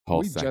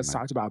whole we segment. just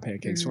talked about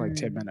pancakes for like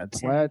 10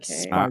 minutes. Let's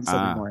Pancakes. find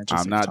something more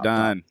interesting. I'm not to talk about.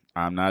 done.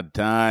 I'm not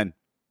done.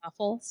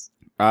 Waffles.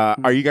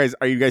 Are you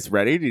guys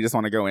ready? Do you just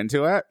want to go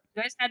into it?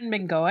 You guys hadn't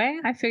been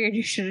going? I figured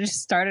you should have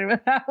just started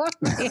without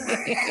me.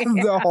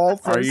 The whole Are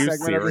first you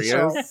segment of the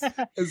serious? show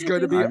is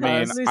going to be I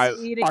mean, us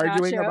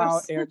arguing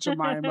about Aunt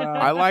Jemima.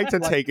 I like to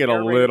take it a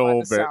narrated by little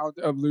the bit. sound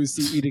of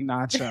Lucy eating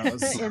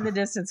nachos. in the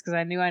distance because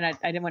I knew I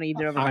didn't want to eat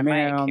it over I my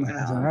mean, mic. Even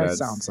though that That's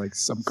sounds like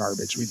some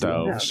garbage we do. so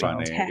on the that show.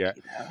 would be funny. tacky, Yeah.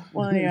 though.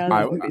 Well, yeah, I-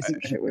 that would be some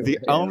shit we The would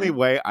do. only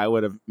way I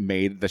would have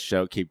made the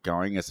show keep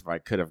going is if I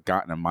could have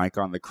gotten a mic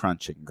on the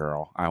crunching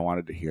girl. I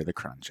wanted to hear the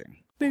crunching.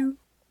 Boo,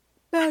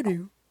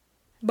 ba-doo,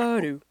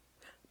 ba-doo,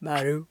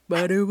 ba-doo, ba-doo,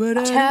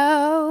 ba-doo,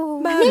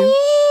 Tony,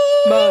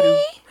 ba-doo,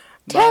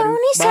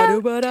 Tony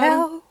ba-doo,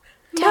 ba-doo,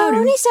 Soto,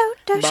 Tony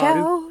Soto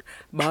Show,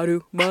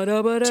 ba-doo,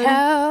 ba-doo, ba-doo,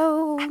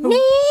 Tony,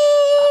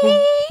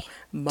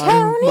 ba-doo, Tony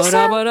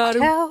ba-doo, ba-doo.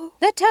 Soto,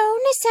 the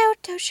Tony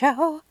Soto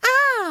Show.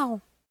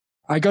 Ow!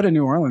 I go to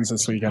New Orleans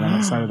this weekend. I'm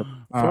excited.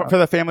 For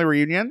the family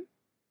reunion?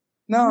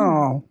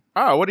 No.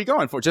 Oh, what are you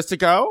going for? Just to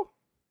go?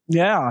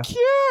 Yeah.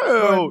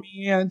 Cute.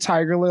 Me and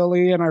Tiger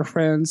Lily and our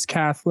friends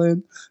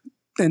Kathleen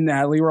and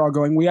Natalie were all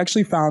going. We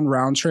actually found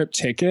round trip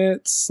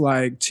tickets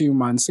like 2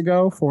 months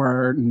ago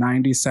for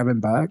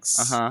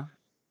 $97. Uh-huh.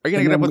 Are you going to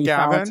And get up then with we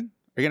Gavin? found-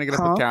 Are you going to get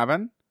up with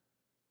Gavin?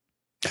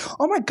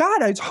 Oh my God.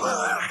 That's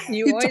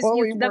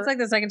like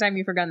the second time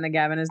you've forgotten that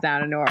Gavin is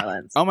down in New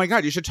Orleans. Oh my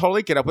God, you should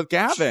totally get up with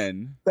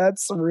Gavin.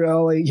 That's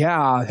really,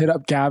 yeah. Hit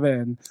up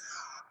Gavin.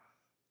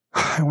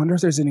 I wonder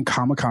if there's any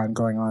Comic-Con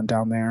going on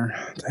down there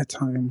at that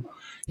time.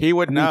 He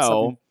would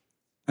know.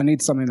 I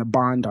need something to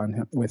bond on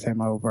him with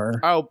him over.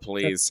 Oh,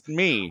 please.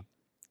 Me.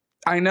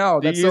 I know.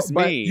 You That's use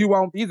but me. you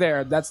won't be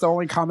there. That's the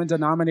only common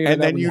denominator.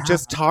 And that then we you have.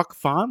 just talk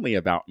fondly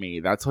about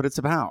me. That's what it's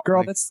about. Girl,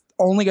 Like- that's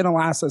only going to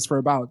last us for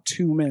about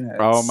 2 minutes.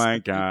 Oh my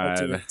People do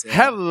God. it too.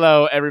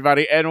 Hello,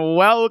 everybody, and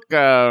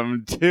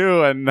welcome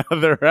to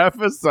another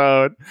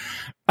episode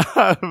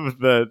of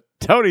the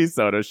Tony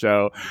Soto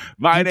Show.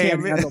 My You name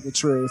can't handle the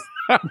truth.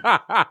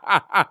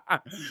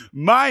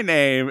 My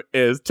name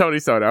is Tony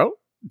Soto.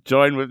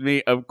 Joined with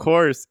me, of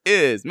course,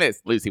 is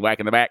Miss Lucy Wack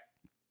in the back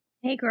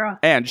Hey, girl.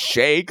 and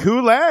Shay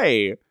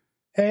Coulee.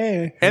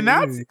 Hey. And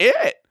that's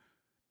it.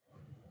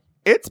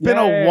 It's been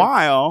Yay. a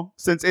while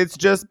since it's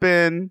just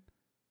been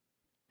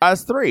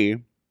us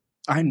three.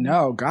 I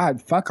know.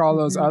 God, fuck all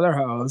those other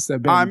hoes that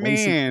have been I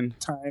wasting mean,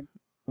 time.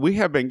 we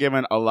have been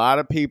giving a lot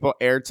of people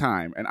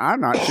airtime, and I'm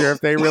not sure if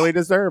they really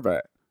deserve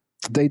it.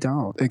 They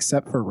don't,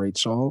 except for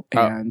Rachel Oh,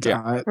 and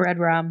yeah. Red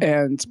Rum.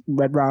 and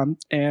Red Rum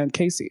and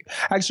Casey.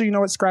 Actually, you know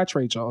what? Scratch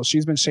Rachel.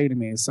 She's been shading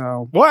me,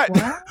 so What?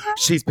 What?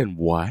 She's been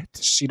what?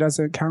 she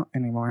doesn't count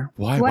anymore.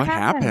 Why? What What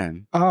happened?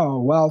 happened? Oh,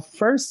 well,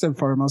 first and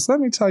foremost, let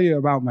me tell you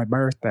about my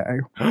birthday.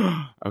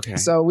 Okay.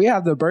 So we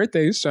have the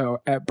birthday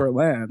show at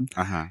Berlin,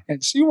 Uh-huh.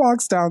 and she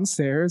walks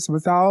downstairs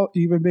without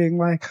even being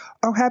like,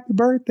 "Oh, happy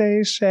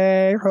birthday,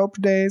 Shay. Hope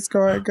your day's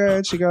going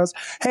good." She goes,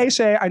 "Hey,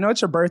 Shay, I know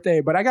it's your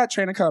birthday, but I got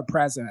Tranica a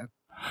present."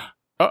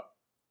 Oh.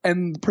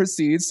 And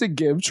proceeds to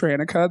give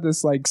Tranica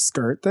this like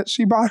skirt that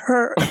she bought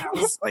her. And I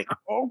was like,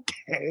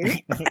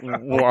 okay.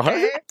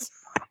 What?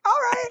 All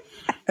right.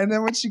 And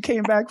then when she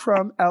came back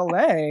from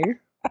LA,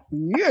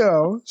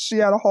 she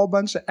had a whole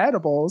bunch of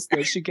edibles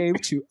that she gave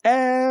to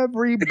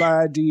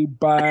everybody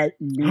but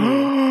me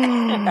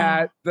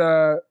at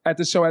the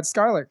show at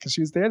Scarlet, because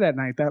she was there that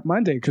night, that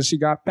Monday, because she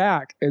got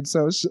back. And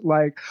so she,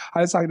 like,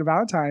 I was talking to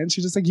Valentine,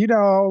 she's just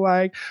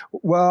like,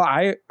 well,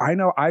 I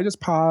know I just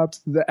popped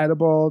the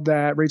edible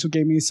that Rachel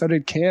gave me, so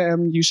did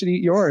Kim. You should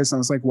eat yours. And I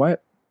was like,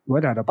 what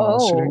edible?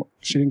 Oh.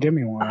 She didn't give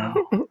me one.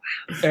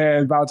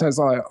 And Valentine's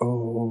like,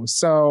 oh.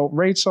 So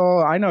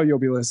Rachel, I know you'll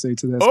be listening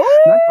to this.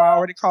 Oh. And I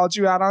already called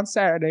you out on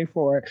Saturday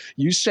for it.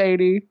 You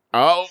shady.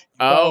 Oh.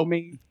 Follow Oh.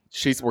 me.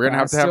 We're gonna I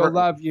have to have still her.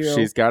 love you,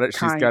 She's got it. She's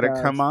kind got to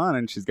of. come on,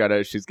 and you got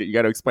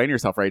to explain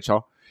yourself,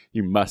 Rachel.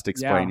 You must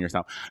explain Yeah.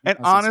 yourself. And Must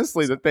explain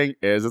honestly, the thing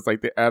is, it's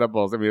like the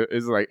edibles. I mean,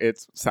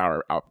 it's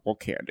sour apple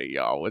candy,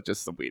 y'all, with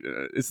just some weed in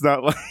it. It's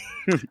not like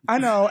I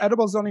know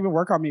edibles don't even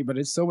work on me, but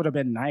it still would have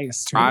been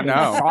nice. To I have know.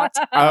 thought,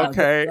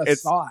 okay. the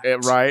It's thought.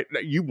 right.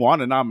 You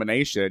want a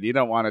nomination. You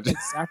don't want to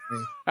just. Exactly.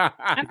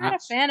 I'm not a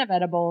fan of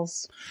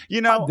edibles.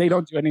 You know, They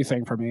don't do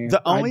anything for me.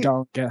 The only- I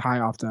don't get high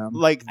off them.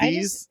 like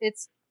these.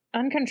 It's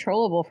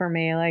uncontrollable for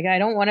me. Like, I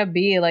don't want to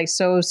be like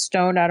so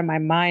stoned out of my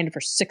mind for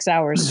 6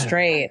 hours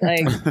straight.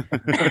 Like,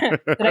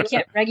 that I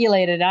can't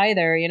regulate it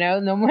either. You know,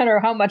 no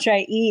matter how much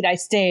I eat, I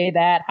stay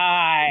that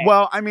high.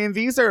 Well, I mean,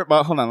 these are.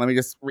 Well, hold on. Let me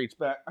just reach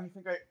back. I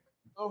think I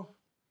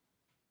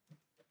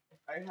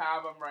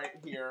have them right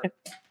here.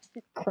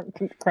 crunch,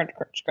 crunch,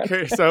 crunch, crunch.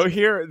 Okay, so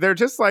here they're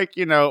just like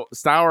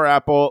sour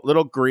apple,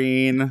 little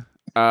green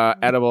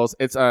edibles.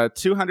 It's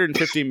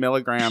 250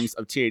 milligrams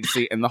of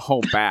THC in the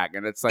whole bag,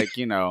 and it's like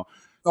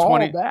All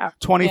 20, that.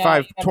 25, Yeah, you gotta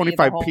eat the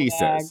 25 whole pieces.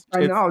 bag.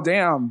 I know,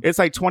 damn. It's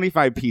like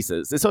 25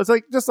 pieces. So it's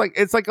like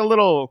it's like a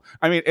little.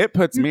 I mean, it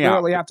puts You me out.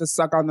 literally have to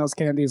suck on those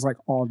candies like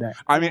all day.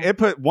 I mean, it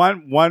put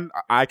one.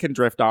 I can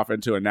drift off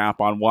into a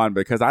nap on one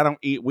because I don't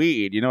eat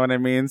weed. You know what I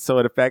mean? So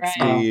it affects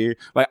Right. me.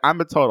 Like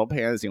I'm a total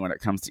pansy when it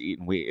comes to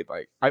eating weed.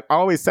 Like I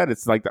always said,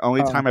 it's like the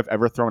only time I've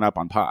ever thrown up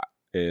on pot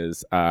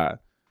is when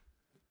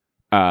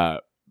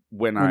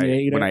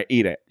I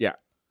eat it. Yeah.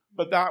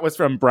 But that was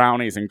from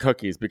brownies and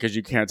cookies because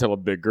you can't tell a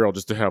big girl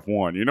just to have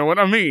one. You know what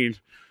I mean?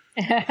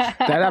 That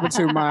happened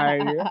to my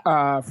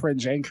friend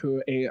Jank,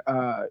 who ate,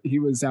 he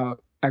was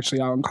out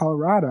in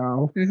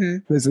Colorado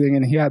visiting,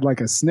 and he had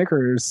like a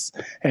Snickers,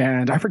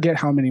 and I forget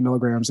how many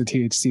milligrams of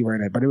THC were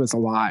in it, but it was a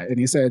lot. And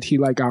he said he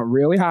like got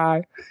really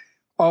high.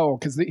 Oh,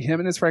 because him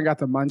and his friend got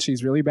the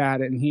munchies really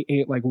bad, and he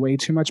ate like way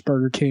too much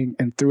Burger King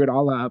and threw it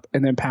all up,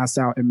 and then passed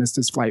out and missed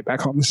his flight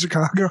back home to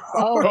Chicago.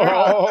 Oh,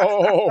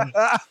 Oh.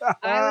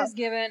 I was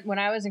given when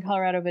I was in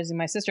Colorado visiting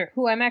my sister,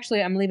 who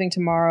I'm leaving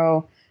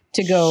tomorrow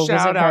to go Shout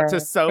visit out her to for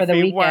the Sophie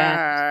weekend.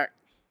 Wack.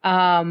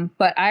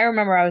 But I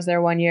remember I was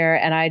there one year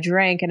and I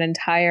drank an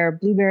entire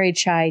blueberry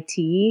chai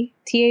tea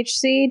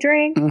THC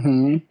drink.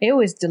 Mm-hmm. It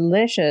was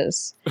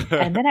delicious.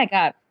 And then I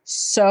got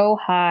so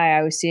high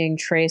I was seeing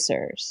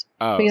tracers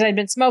because I'd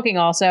been smoking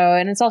also,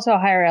 and it's also a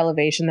higher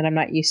elevation that I'm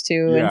not used to.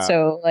 Yeah. And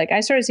so like I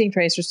started seeing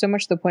tracers so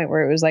much to the point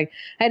where it was like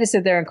I had to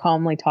sit there and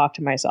calmly talk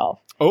to myself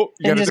Oh,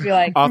 you and gotta just be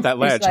like, off that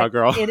ledge, it's like, huh,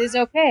 girl? it is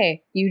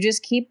okay. You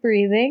just keep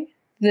breathing.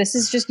 This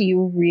is just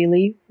you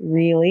really,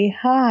 really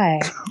high.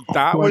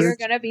 That What was You're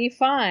gonna be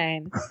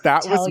fine.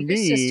 that Tell was your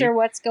me. sister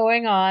what's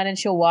going on, and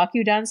she'll walk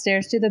you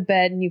downstairs to the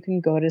bed, and you can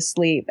go to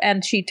sleep.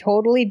 And she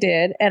totally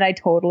did, and I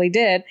totally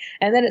did.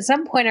 And then at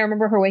some point, I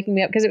remember her waking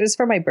me up because it was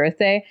for my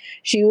birthday.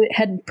 She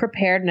had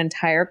prepared an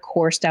entire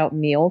coursed out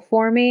meal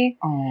for me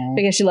Oh.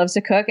 because she loves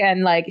to cook,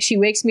 and like she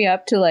wakes me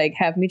up to like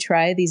have me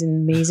try these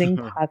amazing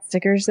pot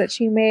stickers that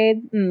she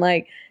made, and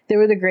like they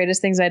were the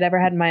greatest things I'd ever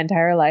had in my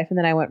entire life. And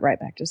then I went right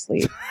back to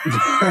sleep.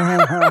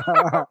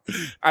 I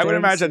would Damn,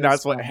 imagine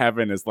that's sis. what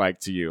heaven is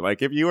like to you.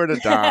 Like if you were to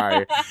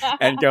die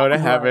and go to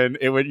heaven,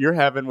 your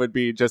heaven would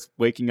be just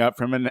waking up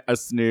from a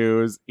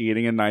snooze,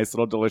 eating a nice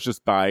little delicious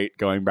bite,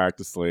 going back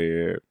to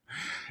sleep,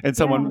 and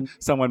someone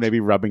maybe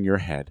rubbing your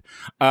head.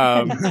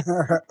 Rub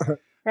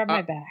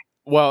my back.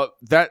 Well,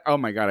 oh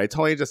my God, I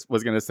totally just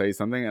was gonna say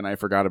something and I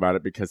forgot about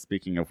it because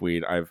speaking of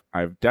weed,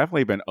 I've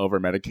definitely been over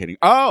medicating.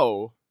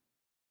 Oh.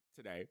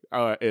 Today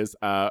is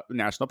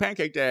National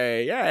Pancake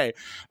Day. Yay.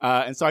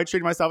 And so I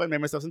treated myself and made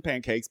myself some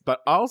pancakes,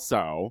 but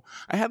also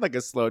I had like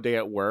a slow day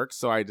at work.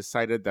 So I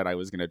decided that I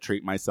was going to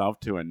treat myself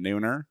to a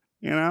nooner,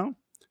 you know?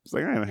 It's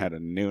like I haven't had a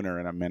nooner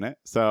in a minute.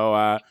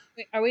 So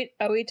Wait,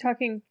 are we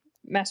talking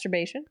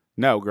masturbation?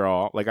 no,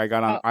 girl, like I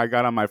got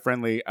on my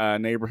friendly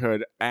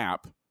neighborhood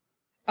app.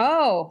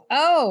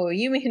 Oh,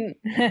 you mean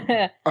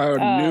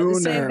the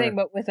same thing,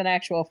 but with an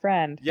actual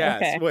friend.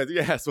 Yes, Okay.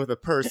 with a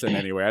person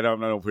anyway. I don't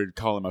know if we'd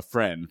call him a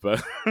friend,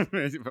 but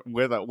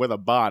with a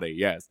body,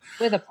 yes.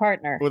 With a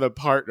partner. With a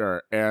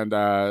partner.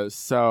 And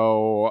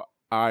so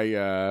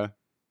I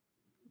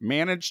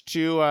managed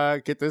to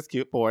get this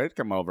cute boy to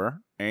come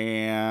over.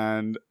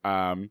 And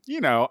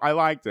I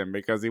liked him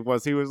because he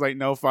was like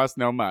no fuss,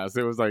 no muss.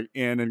 It was like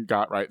in and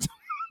got right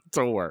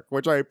to work,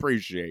 which I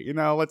appreciate.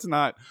 Let's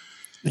not.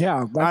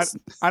 Yeah,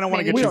 I don't want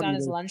to Maybe get he's you on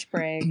his lunch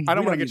break. I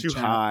don't We want to don't get you need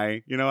chat.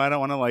 high. I don't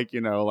want to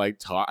like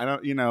talk. I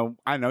don't,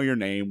 I know your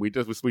name. We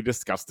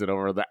discussed it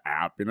over the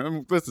app.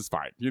 This is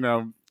fine. I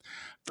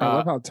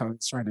love how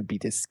Tony's trying to be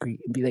discreet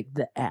and be like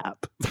the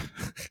app.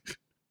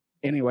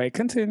 Anyway,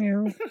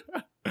 continue.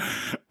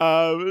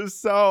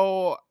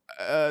 So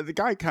the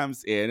guy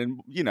comes in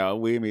and,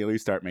 we immediately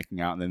start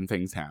making out and then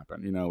things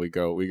happen. We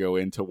go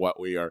into what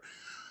we are,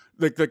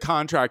 the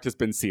contract has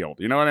been sealed.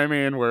 You know what I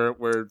mean? We're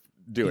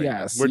doing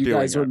Yes, it. We're you doing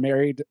guys it. were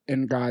married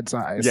in God's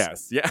eyes.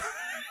 Yes. Yeah.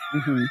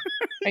 Mhm.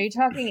 Are you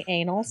talking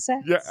anal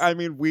sex? Yeah. I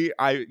mean,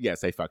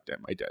 yes, I fucked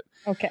him. I did.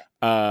 Okay.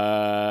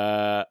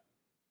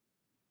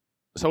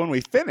 So when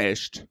we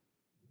finished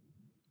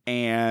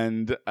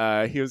and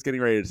he was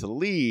getting ready to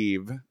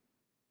leave,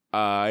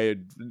 I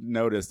had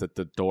noticed that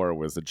the door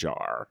was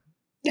ajar.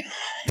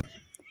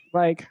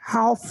 Like,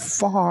 how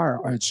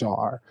far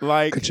ajar?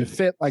 Like, Could you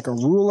fit like a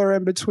ruler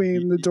in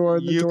between the door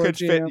and the door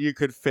jam? You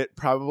could fit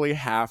probably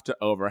half to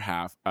over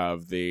half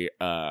of the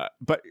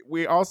but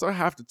we also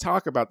have to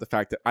talk about the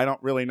fact that I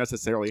don't really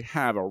necessarily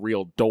have a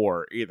real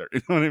door either.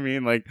 You know what I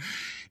mean? Like,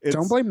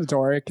 Don't blame the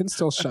door; it can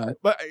still shut.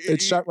 But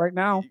It's shut right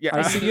now. Yeah.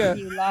 I see it.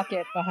 You lock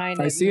it behind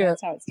I it. see and it.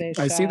 That's how it stays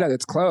I see shut. that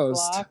it's closed.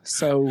 Blocked.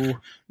 So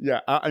Yeah,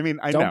 I mean,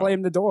 I don't know.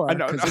 blame the door I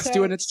know. because it's So-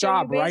 doing its so you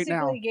job right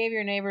now. basically gave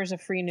your neighbors a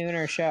free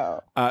nooner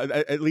show.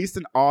 At least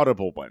an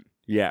audible one.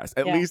 Yes,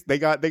 at Yeah. least they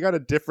got a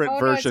different Oh,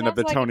 no, it version of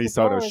the sounds like Tony if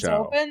the door Soto was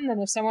show. Open,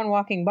 then if someone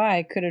walking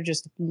by could have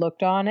just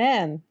looked on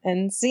in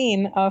and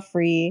seen a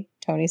free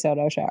Tony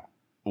Soto show.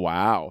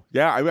 Wow.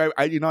 Yeah. I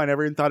I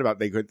never even thought about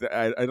they could.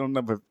 I don't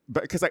know, but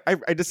because I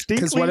distinctly.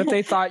 Because what if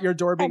they thought your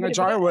door being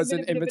ajar was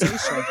an invitation?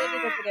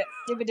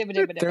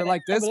 They're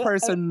like, this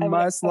person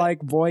must like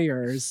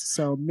voyeurs,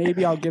 so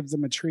maybe I'll give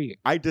them a treat.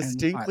 I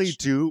distinctly watch.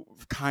 do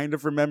kind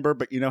of remember,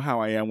 but you know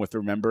how I am with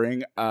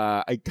remembering.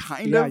 I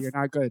kind Yeah, of. you're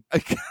not good. I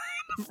kind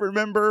of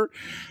remember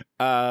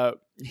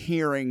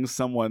hearing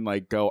someone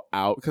like go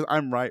out because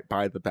I'm right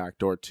by the back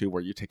door too,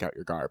 where you take out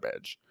your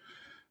garbage.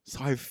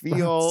 So I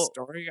feel.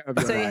 Story of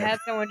your So you life. had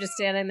someone just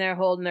standing there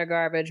holding their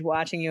garbage,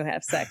 watching you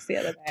have sex the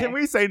other day. Can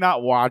we say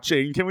not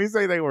watching? Can we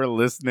say they were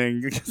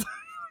listening?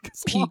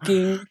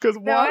 peeking. Because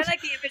No, I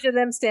like the image of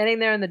them standing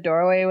there in the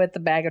doorway with the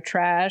bag of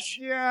trash.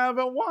 yeah,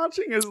 but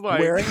watching is like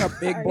Wearing a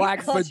big Are black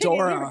you clutching in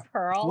your fedora.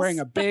 pearls? Wearing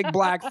a big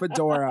black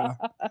fedora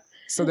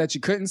so that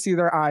you couldn't see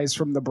their eyes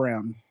from the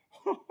brim.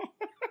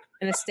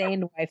 and a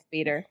stained wife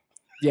beater.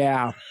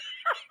 Yeah.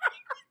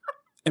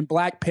 And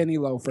black penny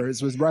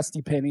loafers with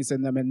rusty pennies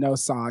in them and no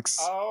socks.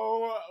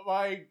 Oh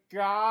my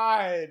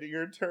God,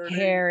 you're turning.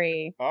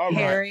 Harry. All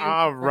Harry. right,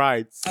 all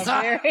right. A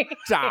very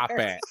Stop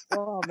hairy it.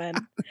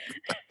 woman.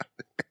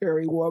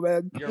 Hairy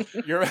woman.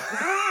 You're.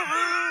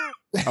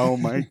 Oh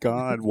my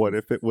God! What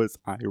if it was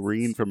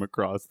Irene from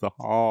across the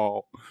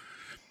hall?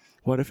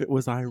 What if it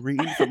was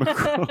Irene from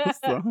across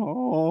the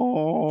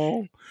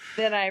hall?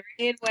 Then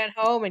Irene went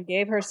home and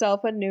gave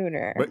herself a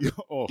nooner. But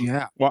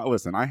Yeah. well,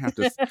 listen, I have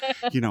to,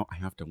 I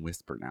have to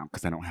whisper now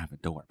because I don't have a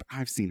door. But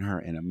I've seen her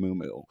in a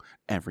muumuu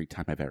every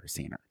time I've ever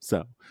seen her,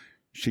 so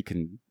she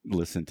can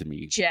listen to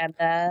me.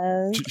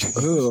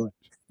 Jealous. Ooh.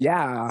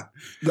 Yeah.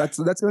 That's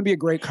gonna be a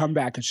great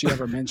comeback if she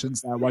ever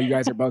mentions that while you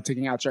guys are both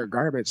taking out your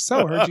garbage.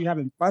 So heard you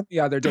having fun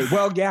the other day.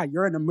 Well, yeah,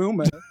 you're in a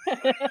muumuu,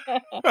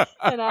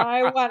 and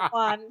I want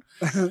one.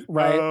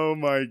 right? Oh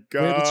my gosh.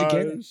 Where did you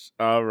get it?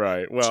 All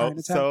right. Well,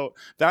 Chinatown? so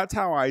that's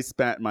how I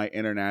spent my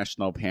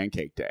International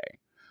Pancake Day.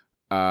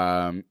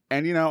 And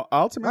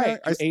ultimately Right.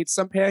 You ate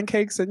some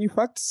pancakes and you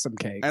fucked some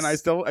cakes. and I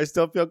still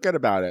feel good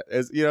about it.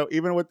 As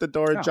even with the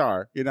door Yeah.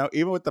 ajar,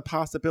 even with the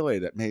possibility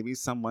that maybe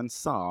someone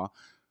saw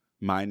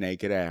my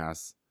naked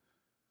ass.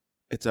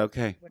 It's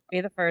okay. Would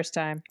be the first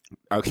time.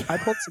 Okay. I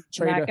pulled some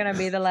Not Trader. gonna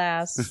be the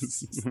last.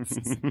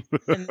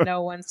 And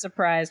no one's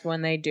surprised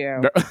when they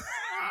do.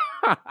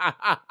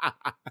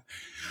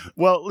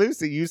 Well,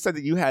 Lucy, you said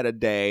that you had a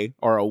day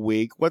or a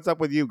week. What's up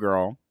with you,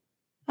 girl?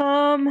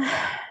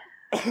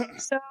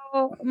 So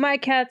my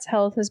cat's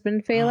health has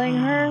been failing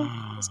her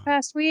this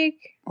past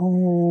week.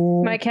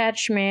 Oh. My cat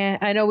Shmeh.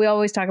 I know we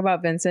always talk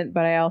about Vincent,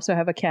 but I also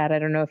have a cat. I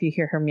don't know if you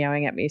hear her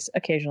meowing at me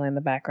occasionally in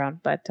the background,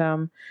 but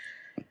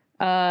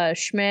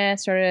Shmeh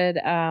started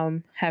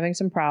having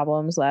some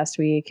problems last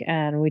week,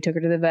 and we took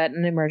her to the vet,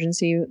 an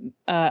emergency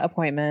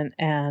appointment,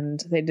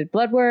 and they did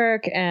blood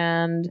work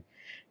and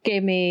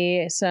gave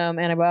me some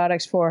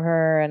antibiotics for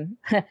her. And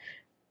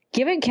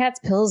giving cats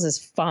pills is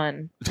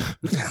fun.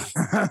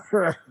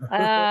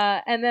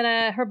 And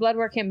then her blood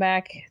work came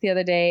back the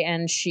other day,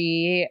 and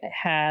she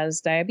has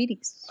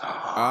diabetes.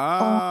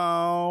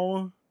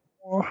 Oh.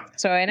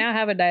 So I now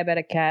have a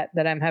diabetic cat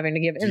that I'm having to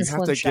give Do you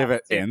insulin have to give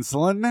it shots to.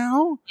 insulin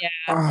now? Yeah.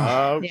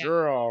 Oh, Yeah.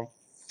 girl.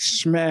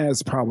 Shmeh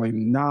is probably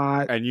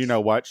not. And you know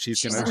what? She's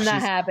She's gonna.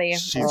 not happy.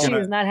 she's She gonna-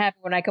 is not happy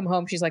when I come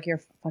home. She's like, "You're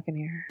fucking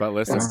here." But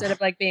listen, Instead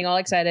of like being all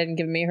excited and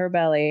giving me her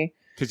belly,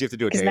 because you have to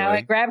do it because now I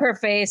daily. grab her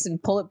face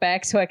and pull it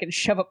back so I can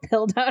shove a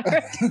pill down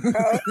her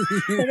throat,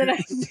 and then I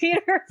feed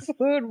her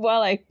food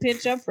while I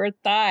pinch up her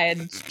thigh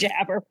and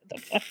jab her with the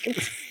fucking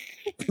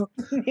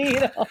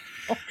needle.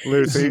 She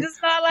Lucy, does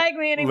not like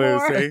me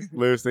anymore.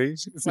 Lucy.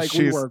 It's like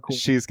we were cool.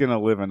 She's gonna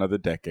live another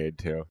decade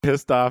too.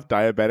 Pissed off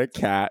diabetic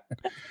cat.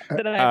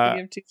 That I have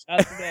to give 2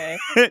 shots a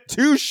day.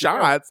 2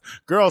 shots,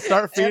 girl.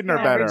 Start feeding her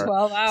Every better.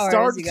 12 hours.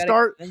 Start you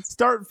gotta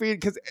start feeding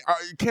because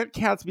can't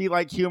cats be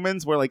like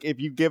humans where like if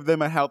you give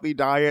them a healthy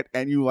diet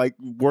and you like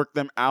work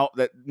them out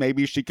that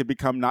maybe she could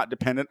become not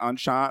dependent on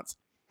shots.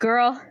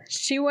 Girl,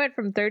 she went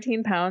from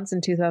 13 pounds in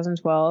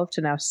 2012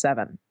 to now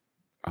 7.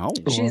 Oh,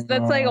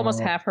 That's like almost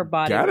half her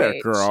body get weight.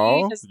 it,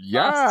 girl. She just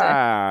lost it.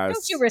 Yes.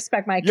 Don't you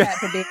respect my cat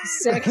for being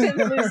sick and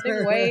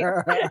losing weight?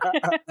 What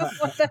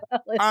the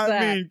hell is I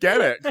that? mean, get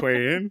it,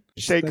 Queen.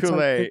 Shea That's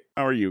Coulee,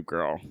 how are you,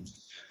 girl?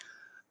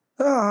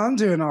 Oh, I'm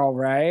doing all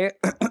right.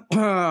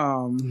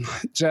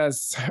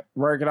 Just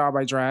working on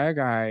my drag.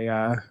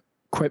 I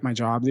quit my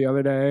job the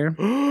other day.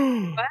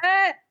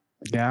 What?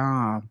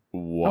 Yeah.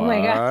 What? Oh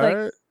my God,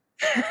 like-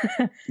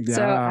 Yeah.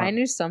 So I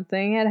knew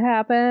something had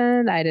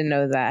happened. I didn't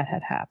know that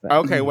had happened.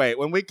 Okay, wait.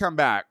 When we come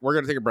back, we're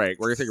gonna take a break.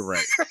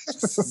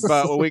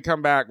 But when we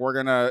come back, we're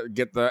gonna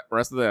get the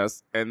rest of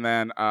this, and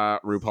then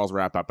RuPaul's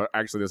wrap up. But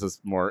actually, this is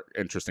more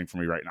interesting for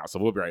me right now. So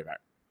we'll be right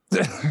back.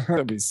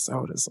 I'd be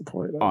so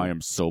disappointed. I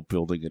am so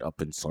building it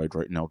up inside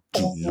right now.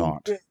 Do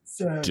not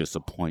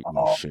disappoint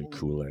me, Shea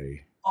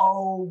Coulee.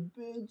 Oh,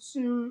 bitch.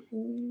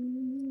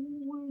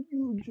 What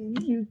you do,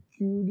 you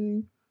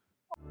cutie.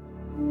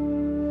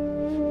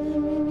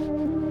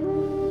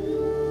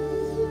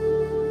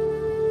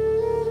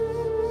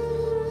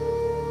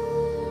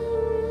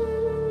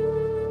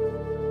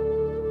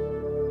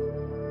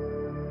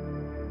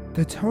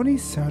 The Tony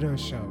Soto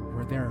Show,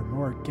 where there are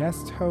more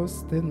guest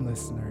hosts than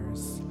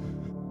listeners.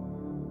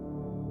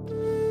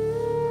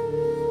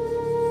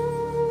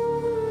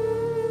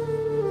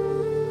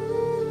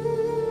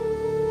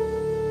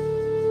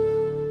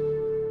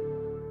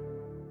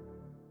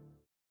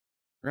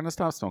 We're gonna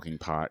stop smoking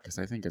pot because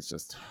I think it's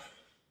just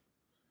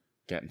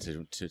getting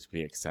to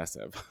be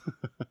excessive.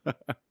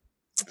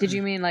 Did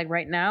you mean like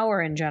right now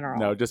or in general?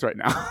 No, just right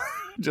now.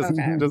 just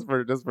Okay.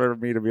 just for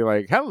me to be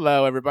like,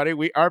 hello everybody,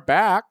 we are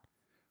back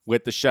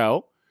with the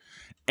show.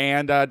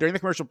 And during the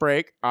commercial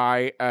break,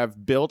 I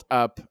have built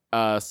up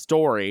a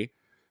story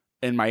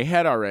in my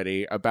head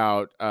already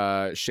about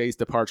Shay's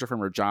departure from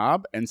her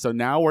job, and so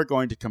now we're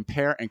going to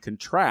compare and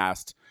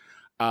contrast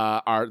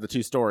the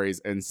two stories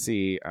and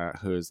see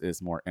whose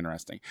is more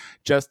interesting.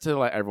 Just to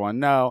let everyone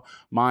know,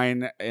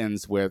 mine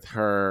ends with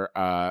her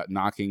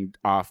knocking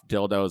off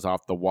dildos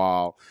off the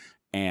wall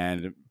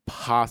and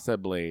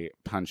possibly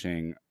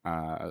punching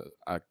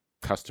a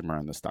customer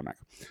in the stomach.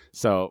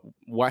 So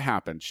what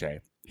happened,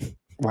 Shay?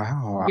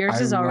 Wow. Yours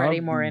is already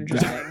love more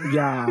interesting.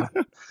 Yeah.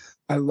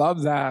 I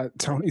love that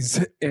Tony's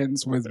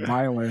ends with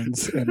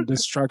violence and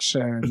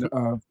destruction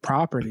of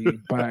property,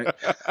 but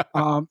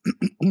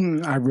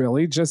I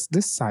really just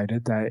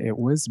decided that it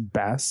was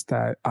best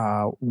that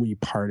we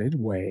parted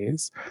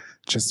ways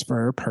just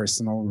for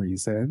personal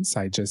reasons.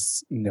 I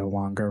just no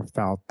longer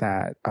felt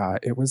that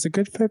it was a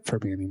good fit for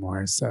me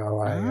anymore. So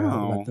I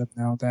let them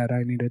know that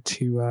I needed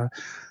to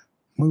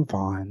move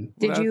on.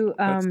 Did you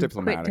that's quit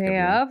diplomatic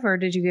day of of, or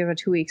did you give a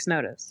 2 weeks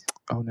notice?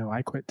 Oh no,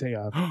 I quit day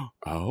of.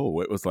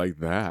 Oh, it was like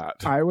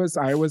that. I was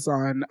on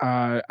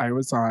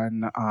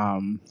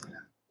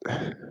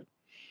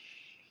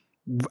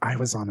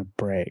a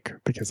break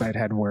because I'd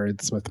had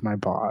words with my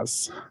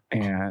boss,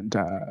 and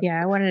Yeah,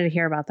 I wanted to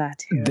hear about that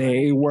too.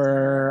 they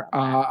were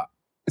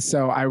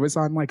so I was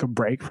on like a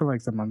break for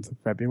like the month of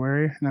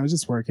February, and I was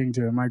just working,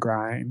 doing my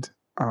grind,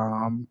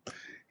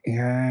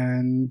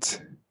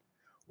 and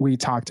we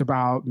talked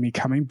about me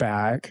coming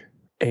back,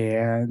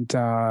 and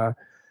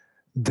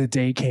the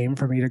day came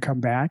for me to come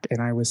back,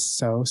 and I was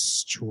so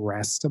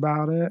stressed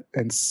about it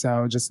and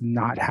so just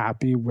not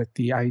happy with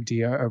the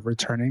idea of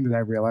returning that I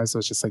realized I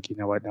was just like, you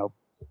know what? Nope.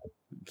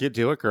 You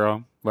do it,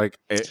 girl. Like,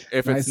 if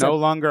And I it's said, no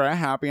longer a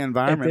happy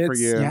environment for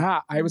you.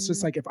 Yeah, I was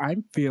just like, if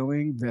I'm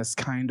feeling this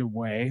kind of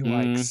way,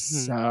 like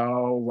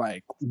so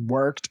like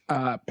worked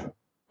up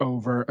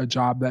over a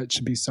job that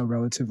should be so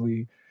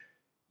relatively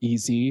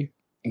easy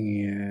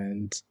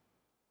and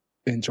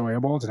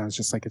enjoyable, then I was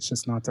just like, it's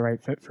just not the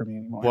right fit for me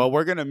anymore. Well,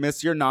 we're going to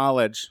miss your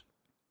knowledge.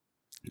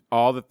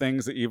 All the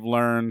things that you've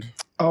learned.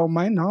 Oh,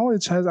 I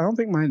don't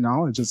think my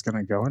knowledge is going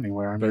to go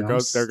anywhere. I mean,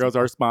 There goes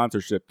our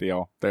sponsorship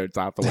deal. There, it's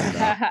out the window.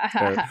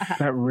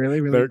 that really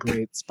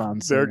great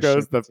sponsor. There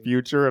goes the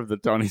future of the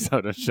Tony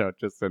Soto Show,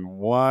 just in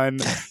one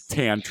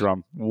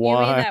tantrum. You mean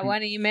that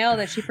one email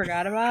that she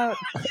forgot about?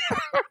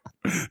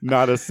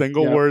 Not a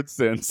single Yep. word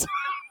since.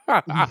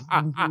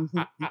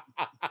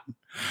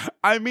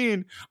 I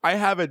mean, I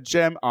have a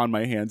gem on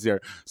my hands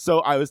here. So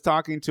I was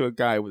talking to a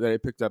guy that I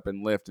picked up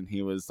in Lyft, and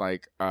he was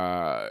like,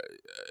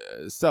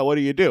 so what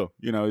do you do?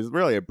 You know, he's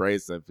really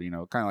abrasive, you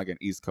know, kind of like an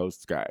East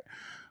Coast guy,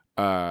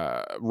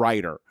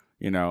 writer,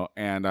 you know,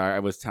 and I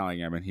was telling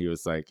him, and he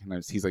was like,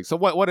 he's like, so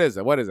what is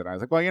it? What is it? I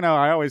was like, well, you know,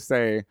 I always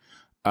say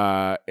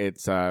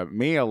it's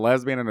me, a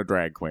lesbian, and a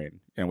drag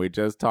queen, and we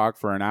just talk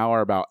for an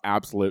hour about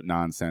absolute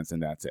nonsense,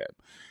 and that's it.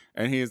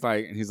 And he's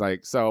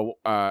like, so,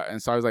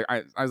 and so I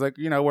was like,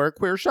 you know, we're a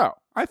queer show.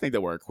 I think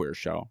that we're a queer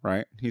show,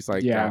 right? He's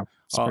like, yeah,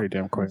 it's pretty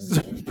damn queer.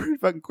 It's pretty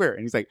fucking queer.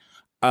 And he's like,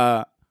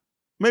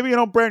 maybe you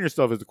don't brand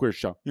yourself as a queer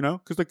show, you know,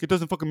 because like it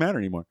doesn't fucking matter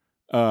anymore.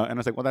 And I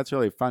was like, well, that's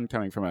really fun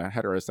coming from a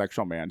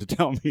heterosexual man to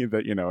tell me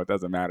that, you know, it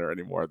doesn't matter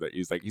anymore. That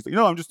he's like,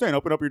 no, I'm just saying,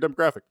 open up your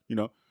demographic, you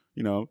know,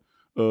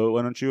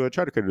 why don't you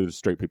try to cater to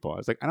straight people? I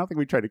was like, I don't think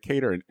we try to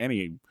cater in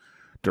any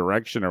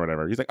direction or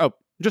whatever. He's like, oh,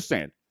 just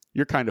saying,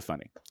 you're kind of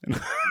funny.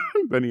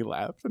 And then he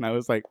laughed, and I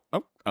was like,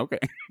 oh, okay.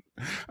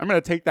 I'm going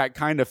to take that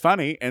kind of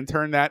funny and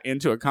turn that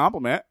into a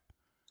compliment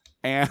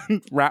and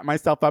wrap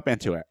myself up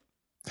into it.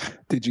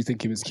 Did you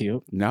think he was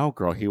cute? No,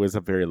 girl, he was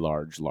a very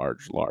large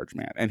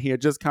man, and he had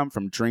just come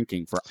from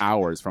drinking for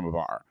hours from a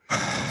bar.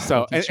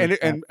 So,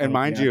 and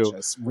mind you,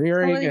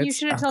 well, you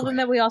should have told them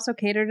that we also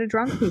cater to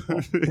drunk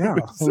people. Yeah,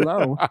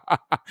 hello.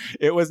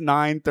 It was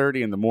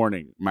 9:30 in the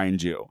morning,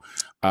 mind you,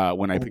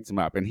 when I picked him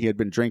up, and he had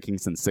been drinking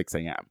since 6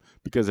 a.m.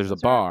 because there's a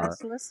bar.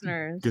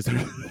 Listeners.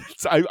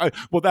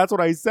 Well, that's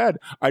what I said.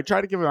 I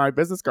tried to give him my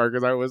business card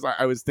because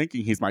I was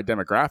thinking he's my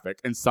demographic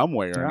in some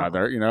way or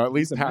another. You know, at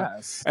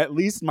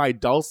least my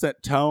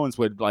dulcet tones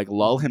would like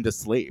lull him to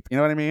sleep. You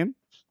know what I mean?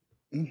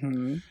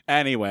 Mm-hmm.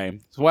 Anyway,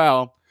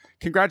 well,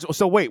 congratulations.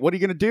 So wait, what are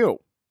you gonna do?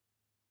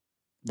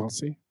 We'll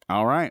see.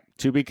 All right.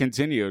 To be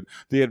continued.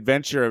 The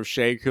adventure of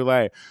Shea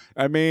Coulee.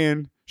 I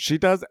mean, she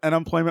does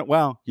unemployment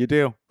well. You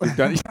do. You've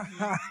done,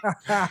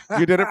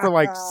 you did it for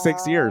like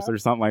 6 years or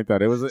something like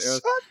that. It was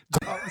Shut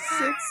up.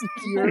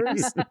 6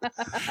 years?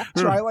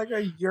 Try like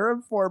a year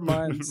and 4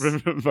 months.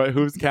 But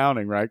who's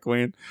counting, right,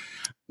 Queen?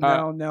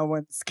 No, no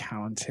one's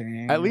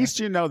counting. At least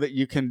you know that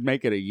you can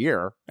make it a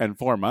year and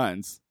 4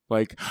 months.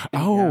 Like,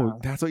 oh, Yeah.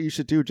 that's what you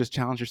should do. Just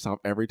challenge yourself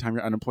every time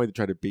you're unemployed to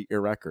try to beat your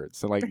record.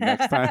 So, like,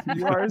 next time.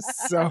 You are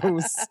so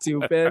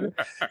stupid.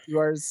 You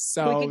are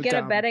so we could get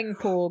dumb. a betting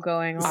pool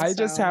going. Also. I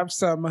just have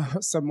some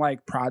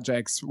like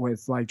projects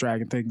with like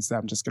dragon things that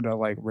I'm just gonna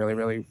like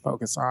really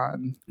focus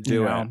on.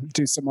 Do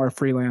do some more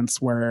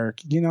freelance work.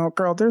 You know,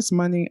 girl, there's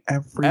money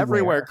everywhere.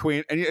 Everywhere,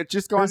 Queen. And you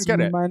just go out There's and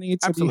get it. money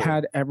to Absolutely. be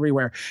had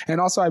everywhere. And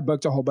also, I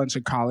booked a whole bunch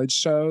of college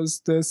shows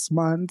this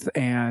month,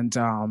 and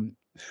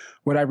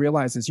what I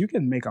realized is you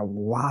can make a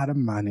lot of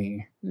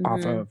money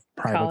off of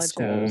private College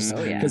schools. shows.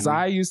 Oh, yeah. Because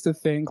I used to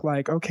think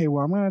like, okay,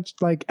 well, I'm gonna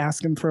like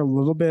ask him for a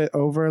little bit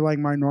over like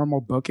my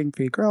normal booking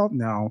fee. Girl,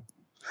 no.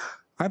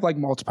 I've like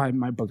multiplied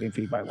my booking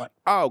fee by like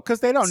Oh, because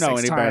they don't know 6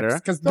 any times, better.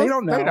 'cause they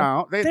don't know. They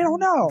don't. they don't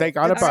know. They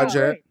got a It's so budget.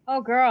 great.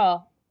 Oh,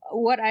 girl.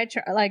 What I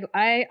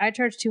I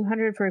charge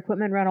 $200 for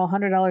equipment rental,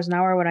 $100 an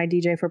hour when I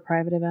DJ for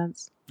private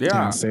events.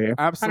 Yeah, see.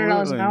 absolutely.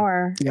 $100 an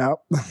hour. Yep.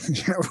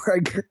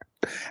 Like,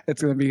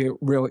 it's gonna be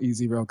real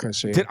easy, real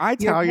cushy. Did I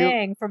You're tell you,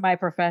 paying for my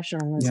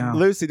professionalism. Yeah.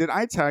 Lucy? Did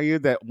I tell you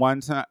that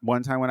one time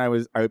when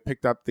I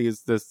picked up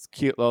this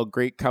cute little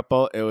Greek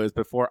couple? It was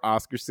before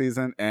Oscar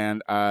season,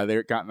 and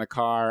they got in the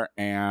car,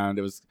 and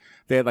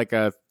they had like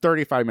a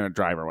 35-minute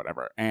drive or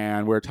whatever,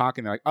 and we're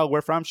talking. They're like, "Oh,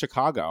 we're from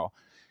Chicago,"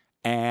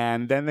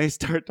 and then they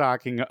start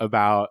talking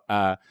about.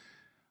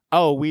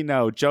 Oh, we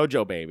know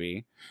JoJo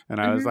Baby. And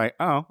I was like,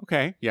 oh,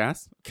 okay,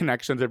 yes.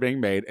 Connections are being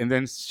made. And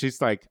then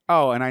she's like,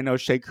 oh, and I know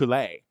Shea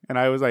Coulee. And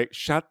I was like,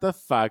 shut the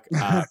fuck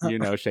up. You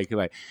know Shea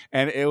Coulee.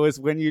 And it was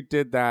when you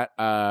did that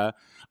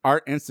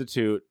Art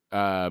Institute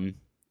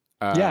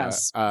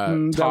Yes. That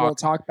will talk.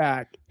 talk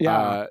back.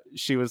 Yeah.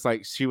 She was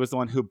the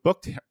one who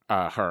booked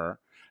her.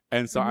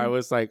 And so I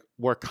was like,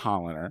 we're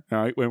calling her.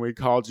 Right? When we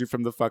called you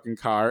from the fucking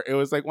car, it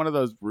was like one of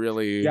those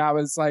really. Yeah, I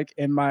was like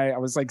I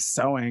was like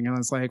sewing, and I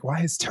was like, why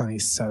is Tony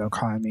Soto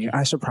calling me?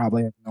 I should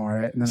probably ignore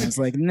it. And then I was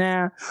like,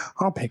 nah,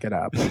 I'll pick it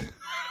up.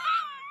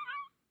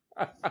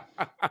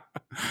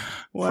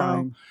 Well,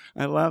 Fine.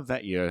 I love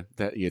that you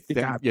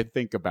got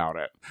think about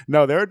it.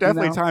 No, there are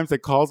definitely know? times that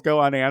calls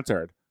go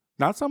unanswered.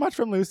 Not so much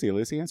from Lucy.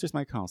 Lucy answers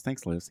my calls.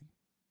 Thanks, Lucy.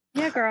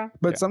 Yeah, girl.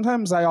 But Yeah.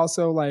 sometimes I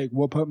also like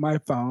will put my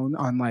phone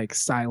on like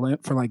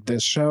silent for like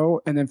this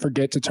show and then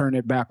forget to turn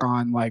it back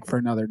on like for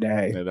another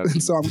day. Yeah, that's-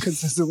 And so I'm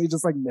consistently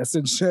just like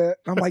missing shit.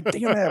 I'm like,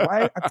 damn it,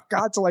 why I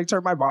forgot to like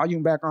turn my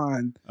volume back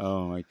on.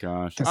 Oh my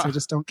gosh. Because I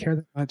just don't care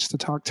that much to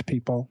talk to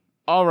people.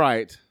 All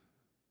right.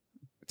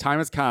 Time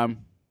has come.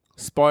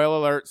 Spoil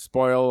alert,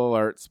 spoil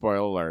alert,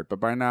 spoil alert. But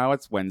by now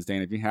it's Wednesday,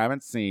 and if you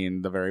haven't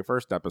seen the very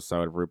first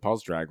episode of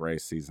RuPaul's Drag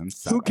Race season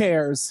 7. Who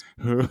cares?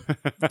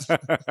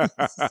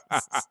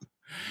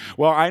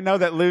 Well, I know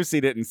that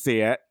Lucy didn't see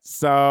it,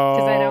 so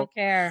Because I don't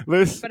care.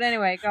 Lucy, But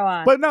anyway, go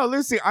on. but no,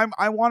 Lucy,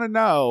 I want to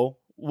know,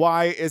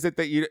 why is it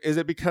that is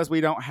it because we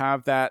don't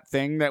have that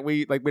thing that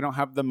we don't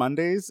have the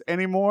Mondays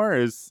anymore?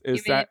 Is You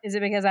mean, that is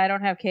it because I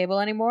don't have cable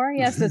anymore?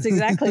 Yes, that's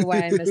exactly why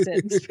I missed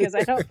it. It's because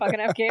I don't fucking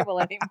have cable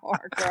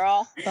anymore,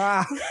 girl.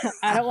 Ah.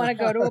 I don't want to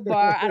go to a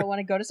bar. I don't want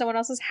to go to someone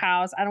else's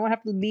house. I don't want to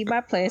have to leave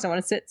my place. I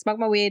want to sit, smoke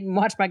my weed, and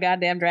watch my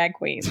goddamn drag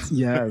queens.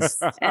 Yes.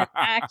 And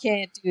I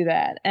can't do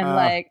that. And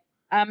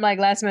I'm like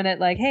last minute,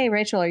 like, hey,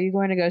 Rachel, are you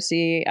going to go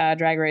see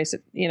Drag Race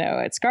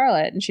at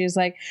Scarlet? And she's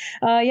like,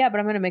 yeah, but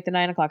I'm going to make the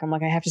 9 o'clock. I'm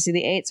like, I have to see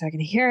the 8 so I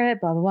can hear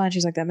it, blah, blah, blah. And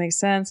she's like, that makes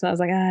sense. And I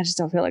was like, I just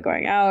don't feel like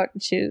going out.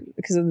 And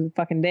because of the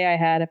fucking day I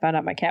had, I found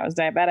out my cat was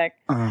diabetic.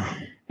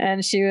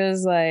 And she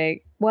was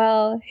like,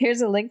 well,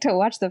 here's a link to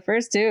watch the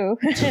first 2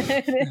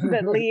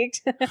 that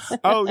leaked.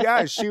 Oh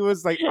yeah, she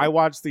was like, I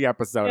watched the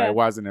episode. Yeah. I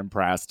wasn't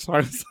impressed.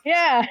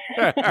 Yeah.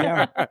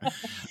 Yeah.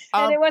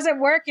 And it wasn't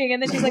working.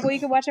 And then she's like, well, you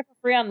can watch it for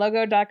free on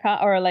logo.com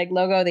or like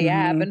Logo the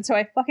app. Mhm. And so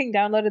I fucking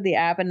downloaded the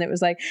app and it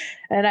was like,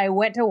 and I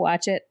went to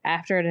watch it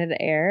after it had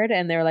aired.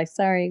 And they were like,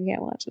 sorry, you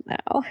can't watch it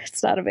now.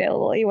 It's not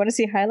available. You want to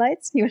see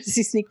highlights? You want to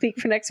see sneak peek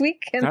for next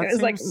week? And That it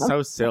was like, seems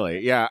so silly.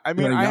 Yeah, I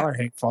mean, Y'all are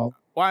hateful.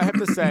 well, I have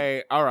to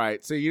say, all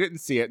right, so you didn't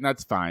see it, and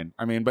that's fine.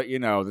 I mean, but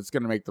that's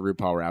going to make the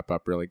RuPaul wrap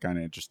up really kind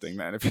of interesting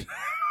then,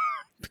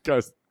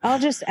 because I'll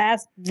just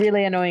ask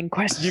really annoying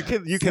questions.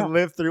 you can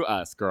live through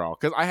us, girl.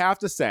 Because I have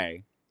to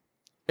say,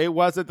 it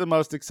wasn't the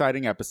most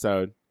exciting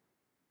episode.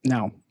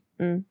 No.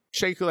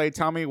 Shea Coulee,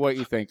 tell me what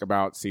you think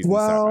about season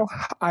 7.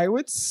 I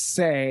would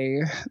say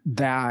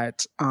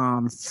that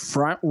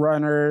front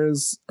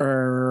runners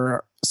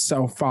are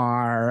so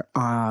far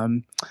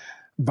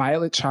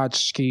Violet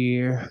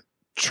Chachki,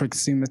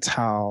 Trixie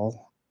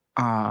Mattel,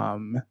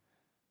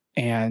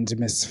 and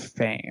Miss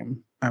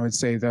Fame. I would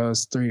say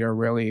those 3 are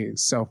really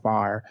so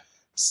far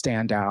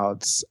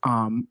standouts.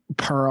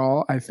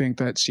 Pearl, I think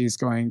that she's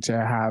going to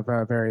have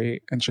a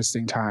very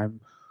interesting time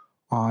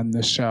on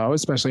the show,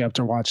 especially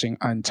after watching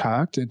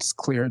Untucked. It's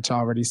clear to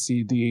already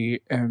see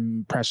the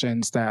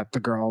impressions that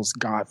the girls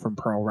got from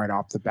Pearl right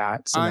off the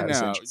bat. So I that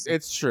was know interesting.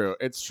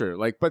 it's true.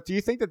 Like, but do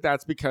you think that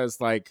that's because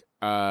like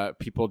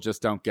people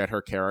just don't get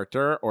her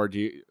character, or do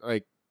you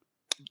like?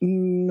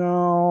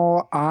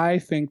 No, I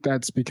think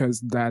that's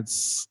because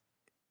that's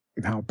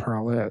how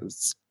Pearl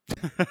is.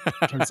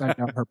 Because I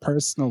know her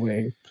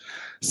personally.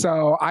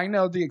 So I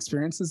know the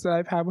experiences that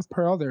I've had with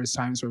Pearl. There's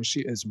times where she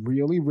is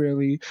really,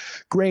 really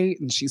great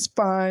and she's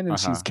fun and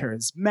she's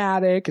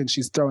charismatic and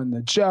she's throwing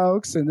the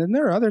jokes. And then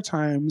there are other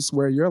times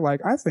where you're like,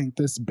 I think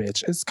this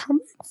bitch is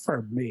coming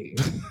for me.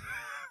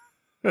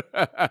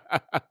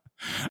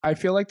 I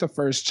feel like the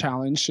first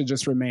challenge should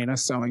just remain a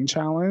sewing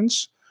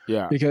challenge.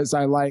 Yeah. Because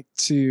I like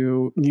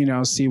to, you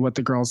know, see what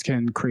the girls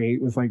can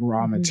create with like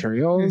raw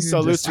materials.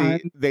 So this Lucy,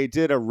 time. they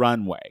did a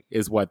runway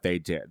is what they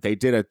did. They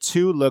did a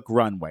 2-look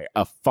runway,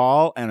 a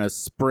fall and a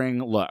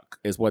spring look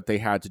is what they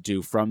had to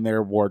do from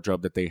their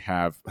wardrobe that they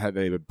had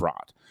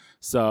brought.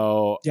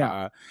 So,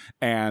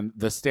 and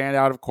the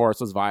standout, of course,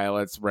 was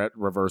Violet's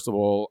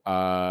reversible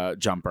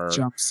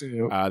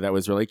jumpsuit. That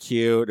was really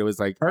cute. It was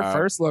like her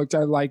first look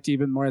I liked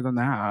even more than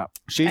that.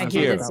 She's I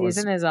cute. think the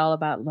season is all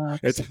about looks.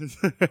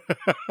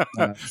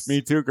 It's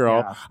me too,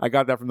 girl. Yeah. I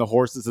got that from the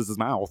horses'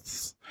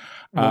 mouths.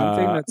 One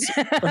thing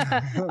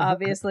that's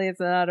Obviously, it's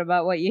not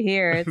about what you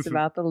hear; it's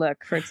about the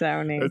look for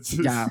Tony.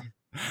 yeah.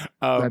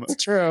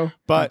 That's true.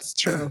 But that's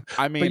true.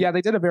 I mean, but yeah, they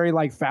did a very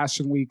like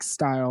Fashion Week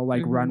style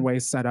like runway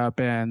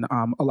setup, and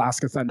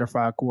Alaska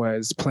Thunderfuck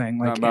was playing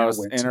like the Anna most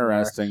Wintour.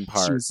 interesting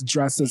part. She was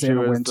dressed as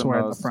Anna Wintour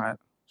in the front.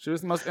 She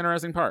was the most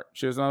interesting part.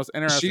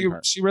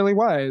 She really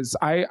was.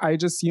 I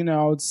just, you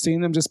know, seeing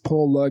them just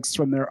pull looks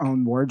from their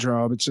own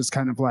wardrobe, it's just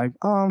kind of like,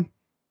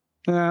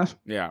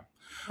 yeah.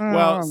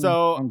 Well,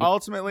 so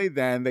ultimately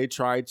then they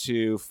tried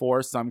to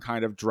force some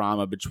kind of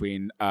drama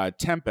between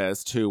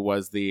Tempest, who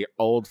was the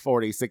old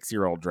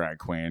 46-year-old drag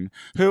queen,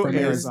 who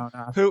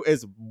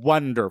is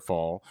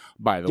wonderful,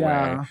 by the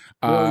way.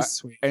 Really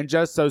sweet. And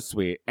just so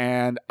sweet.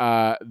 And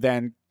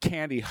then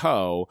Candy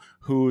Ho,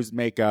 whose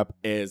makeup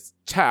is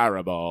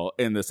terrible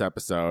in this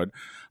episode.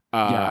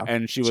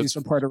 And she's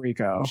from Puerto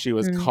Rico. She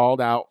was called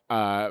out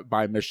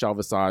by Michelle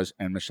Visage,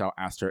 and Michelle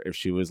asked her if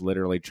she was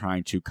literally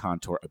trying to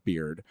contour a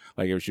beard,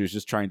 like if she was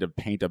just trying to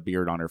paint a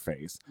beard on her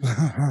face.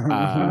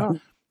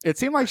 It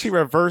seemed like she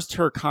reversed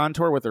her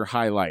contour with her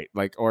highlight,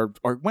 like or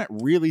went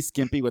really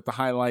skimpy with the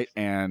highlight,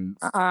 and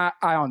I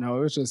don't know.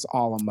 It was just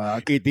all a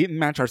mug. It didn't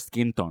match our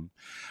skin tone.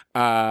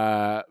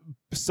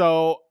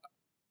 So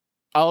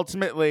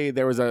ultimately,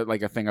 there was a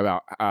thing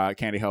about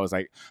Candy Ho was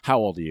like, "How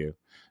old are you?"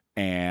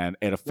 And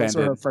it offended. Those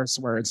were her first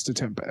words to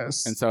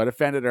Tempest. And so it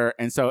offended her.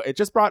 And so it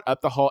just brought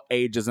up the whole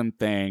ageism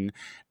thing.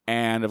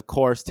 And of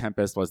course,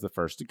 Tempest was the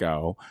first to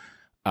go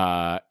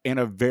in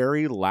a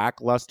very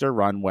lackluster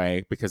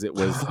runway because it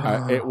was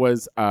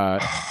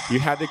you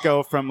had to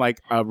go from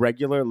like a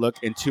regular look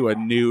into a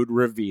nude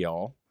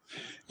reveal.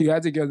 You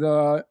had to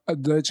go.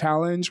 The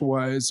challenge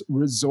was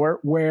resort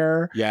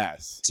wear.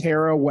 Yes.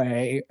 Tear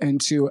away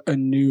into a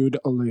nude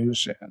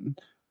illusion.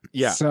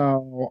 Yeah.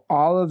 So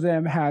all of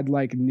them had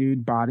like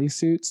nude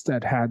bodysuits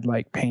that had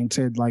like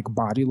painted like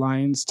body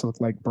lines to look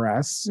like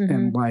breasts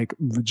and like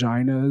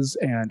vaginas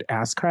and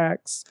ass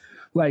cracks.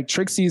 Like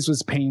Trixie's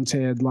was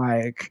painted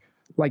like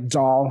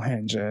doll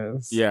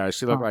hinges. Yeah,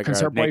 she looked like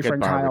because a her boyfriend naked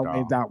Barbie Kyle doll.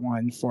 made that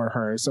one for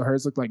her, so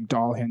hers looked like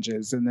doll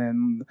hinges. And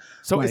then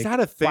so like, is that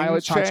a thing?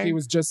 Violet Shay? Chachki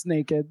was just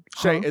naked.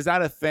 Shay, Huh? is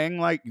that a thing?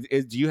 Like,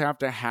 do you have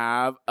to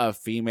have a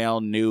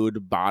female nude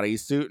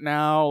bodysuit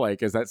now?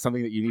 Like, is that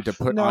something that you need to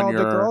put on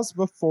your? The girls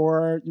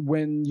before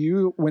when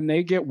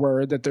they get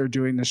word that they're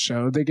doing the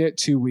show, they get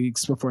 2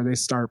 weeks before they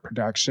start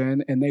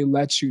production, and they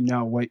let you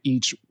know what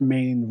each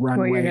main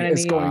runway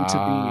is going to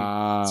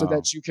be, so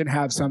that you can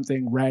have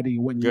something ready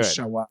when you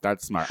show up.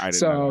 That's smart. I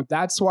didn't know that.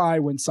 That's why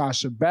when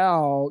Sasha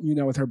Bell, you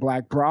know, with her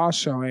black bra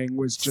showing,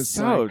 was just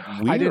so like,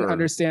 weird. I didn't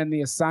understand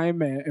the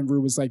assignment, and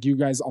Rue was like, "You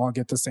guys all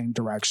get the same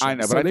direction." I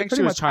know, So but I they think she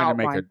pretty was much trying to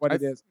make outlined it. what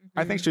it is.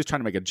 I think she was trying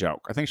to make a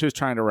joke. I think she was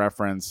trying to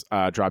reference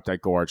Drop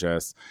Dead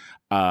Gorgeous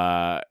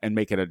and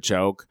make it a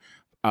joke.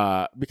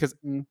 Because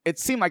it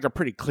seemed like a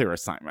pretty clear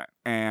assignment,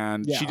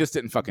 and she just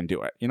didn't fucking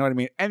do it. You know what I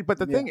mean? And but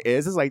the thing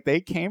is like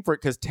they came for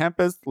it because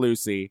Tempest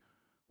Lucy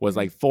was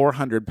like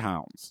 400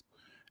 pounds,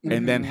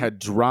 and then had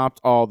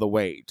dropped all the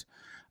weight,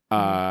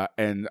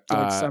 and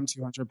like some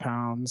 200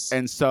 pounds,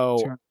 and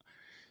so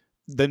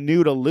the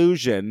nude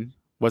illusion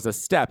was a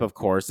step, of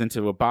course,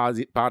 into a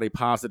body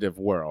positive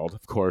world,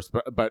 of course,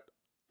 but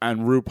on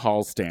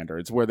RuPaul's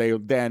standards, where they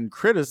then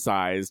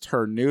criticized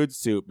her nude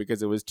suit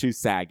because it was too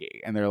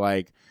saggy, and they're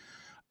like,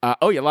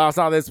 "Oh, you lost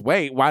all this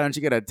weight. Why don't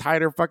you get a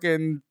tighter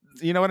fucking?"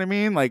 You know what I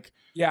mean? Like,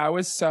 yeah, I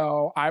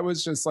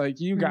was just like,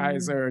 you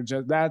guys are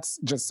that's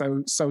just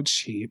so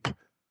cheap.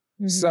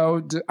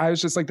 So I was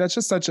just like, that's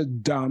just such a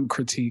dumb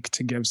critique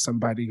to give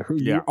somebody who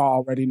you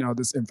already know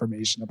this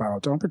information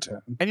about. Don't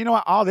pretend. And you know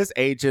what? All this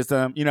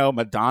ageism, you know,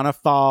 Madonna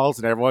falls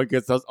and everyone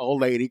gets those old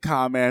lady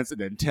comments.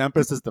 And then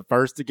Tempest is the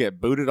first to get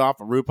booted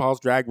off of RuPaul's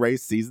Drag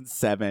Race season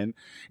 7.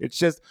 It's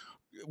just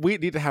we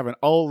need to have an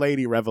old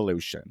lady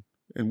revolution,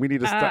 and we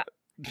need to stop.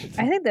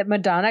 I think that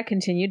Madonna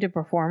continued to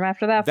perform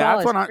after that fall. That's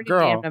It's what I'm, pretty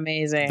damn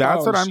amazing.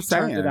 That's what I'm she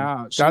turned saying. it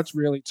out. That's She's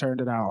really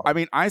turned it out. I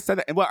mean, I said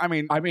that. Well, I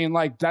mean,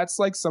 like that's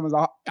like some of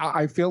the.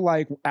 I feel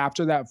like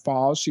after that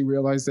fall, she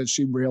realized that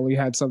she really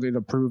had something to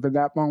prove in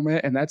that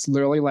moment, and that's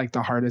literally like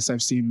the hardest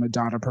I've seen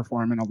Madonna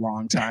perform in a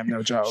long time.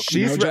 No joke.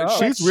 She's no joke.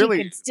 she's She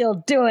really can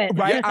still do it.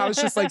 Right, I was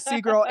just like, see,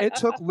 girl, it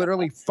took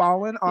literally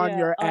falling on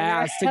your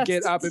ass to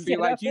get up and be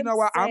like, you know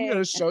what, I'm going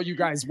to show you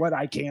guys what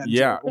I can do.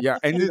 yeah.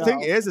 And You the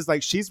thing know? is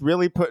like she's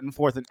really putting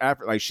forth an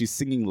effort. Like she's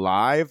singing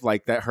live,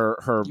 like that.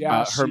 Her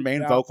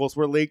main vocals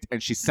were leaked,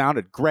 and she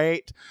sounded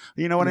great.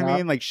 You know what I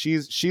mean? Like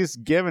she's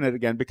giving it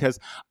again, because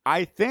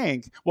I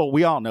think, well,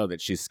 we all know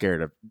that she's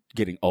scared of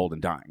getting old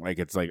and dying. Like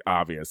it's like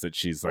obvious that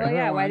she's like, Well,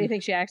 yeah. Why do you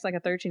think she acts like a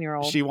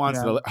 13-year-old? she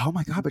wants to. Oh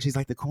my god! But she's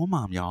like the cool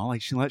mom, y'all.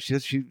 Like she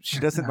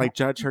doesn't like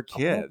judge her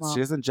kids. She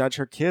doesn't judge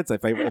her kids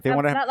if they want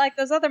to. Not like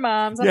those other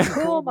moms. I'm a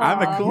cool mom. I'm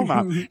the cool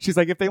mom. She's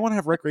like, if they want to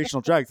have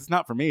recreational drugs, it's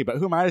not for me. But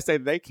who am I to say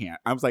they can't?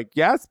 I was like,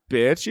 yes,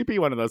 bitch. You'd be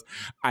one of those.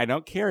 I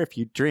don't care if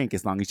you drink,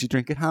 as long as you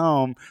drink at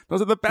home.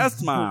 Those are the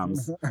best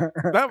moms.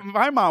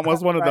 My mom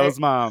was one of those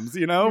moms.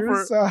 You know,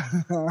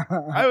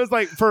 I was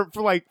like, for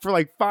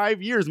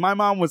 5 years, my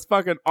mom was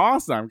fucking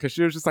awesome, because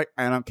she was just like,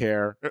 I don't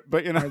care.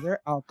 But you know, are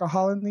there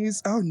alcohol in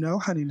these? Oh no,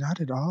 honey,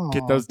 not at all.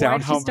 get those down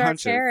Why'd she home start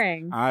punches.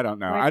 caring? I don't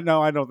know.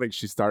 I don't think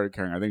she started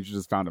caring. I think she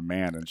just found a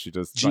man, and she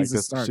just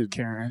started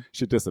caring.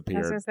 She I was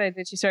disappeared. gonna say,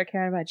 did she start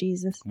caring about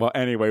Jesus? Well,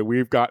 anyway,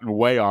 we've gotten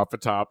way off the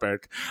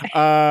topic.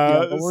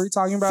 What were we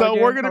talking about? So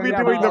again? we're going to be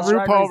doing the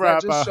RuPaul RuPaul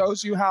wrap That just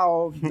shows you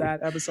how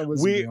that episode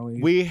was.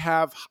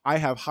 I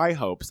have high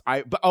hopes.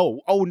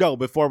 No!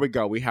 Before we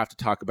go, we have to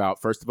talk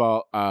about, first of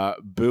all,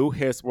 boo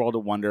hiss World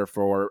of Wonder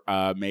for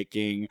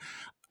making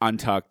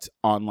Untucked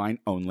online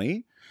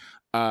only.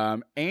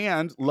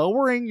 And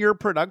lowering your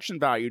production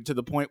value to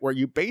the point where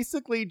you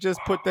basically just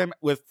put them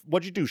with,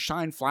 what'd you do?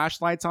 Shine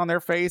flashlights on their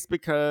face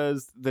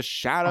because the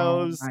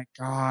shadows. Oh my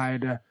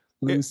God.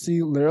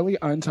 Lucy, literally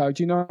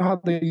Untucked. You know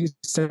how they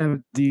used to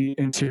have the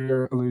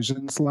Interior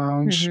Illusions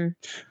Lounge?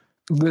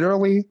 Mm-hmm.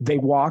 Literally, they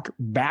walk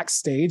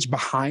backstage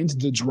behind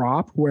the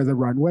drop where the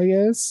runway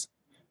is.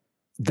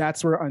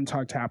 That's where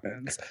Untucked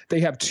happens.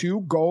 They have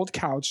 2 gold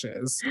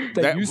couches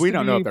that used we to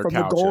don't be know if they're from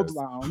couches. the gold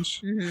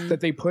lounge Mm-hmm.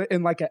 that they put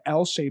in like an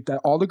L shape that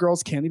all the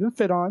girls can't even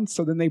fit on.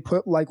 So then they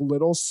put like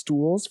little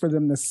stools for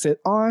them to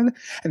sit on.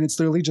 And it's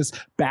literally just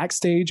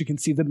backstage. You can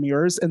see the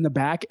mirrors in the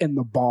back, and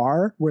the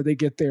bar where they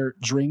get their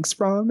drinks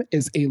from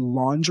is a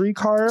laundry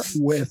cart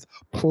with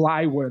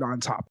plywood on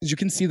top. You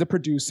can see the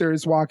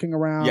producers walking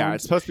around. Yeah,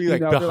 it's supposed to be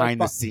like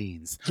behind the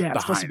scenes. Yeah,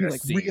 it's supposed to be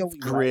like scenes, really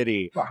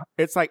gritty. Like,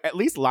 it's like, at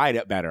least light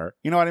it better.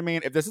 You know what I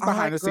mean? If this is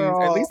behind the scenes,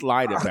 at least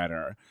light it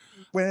better.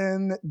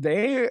 When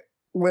they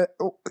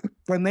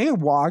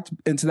walked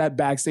into that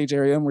backstage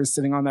area and we're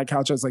sitting on that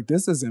couch, I was like,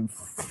 this isn't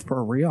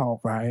for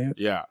real, right?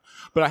 Yeah.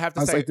 But I have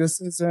to I was say, like,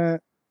 this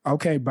isn't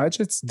okay.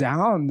 Budget's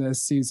down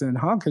this season,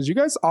 huh? Because you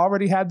guys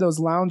already had those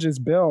lounges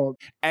built.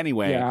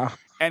 anyway, Yeah,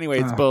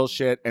 it's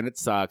bullshit and it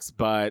sucks,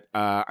 but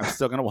I'm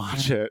still going to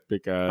watch it I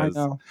because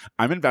know.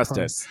 I'm invested.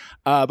 Gross.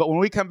 But when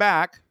we come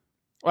back,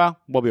 well,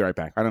 we'll be right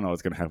back. I don't know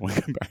what's going to happen when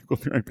we come back. We'll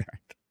be right back.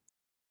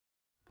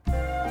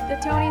 The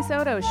Tony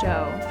Soto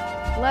Show.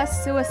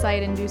 Less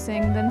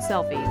suicide-inducing than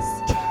selfies.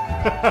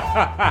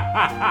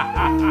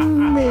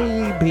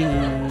 Maybe.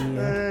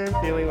 I'm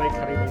feeling like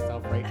cutting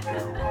myself right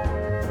now.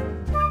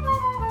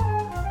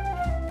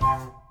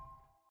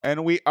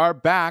 And we are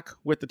back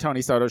with the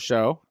Tony Soto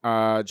Show.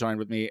 Joined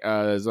with me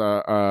as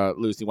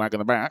Lucy Wack in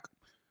the back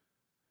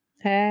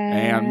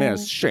and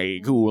Miss Shay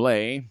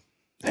Goulet.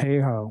 Hey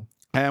ho.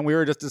 And we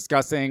were just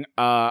discussing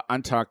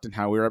Untucked and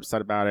how we were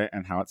upset about it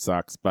and how it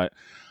sucks. But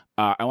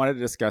I wanted to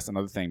discuss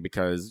another thing,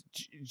 because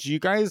do you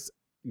guys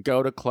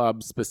go to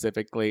clubs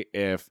specifically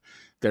if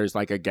there's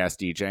like a guest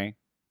DJ?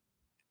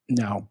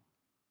 No.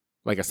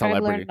 Like a I've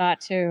celebrity? learned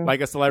not to. Like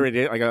a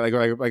celebrity, like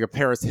a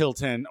Paris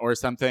Hilton or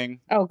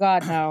something? Oh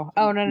God, no.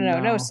 Oh no. No.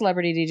 No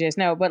celebrity DJs.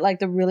 No, but like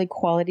the really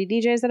quality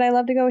DJs that I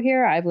love to go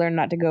hear, I've learned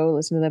not to go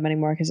listen to them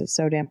anymore because it's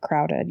so damn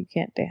crowded. You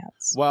can't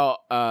dance. Well,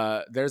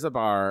 there's a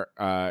bar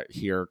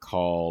here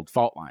called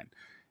Fault Line.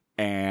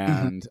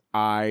 And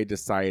I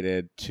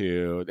decided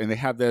to, and they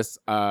have this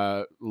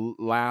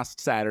last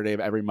Saturday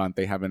of every month,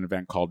 they have an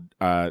event called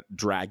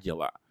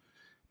Dragula.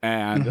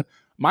 And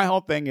my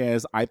whole thing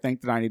is, I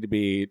think that I need to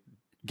be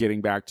getting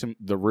back to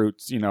the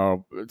roots, you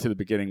know, to the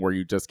beginning where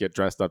you just get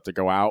dressed up to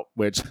go out,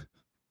 which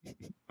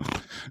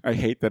I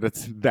hate that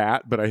it's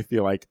that, but I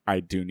feel like I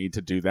do need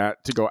to do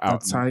that to go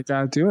out. That's how you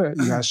gotta do it.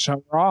 You gotta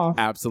show her off.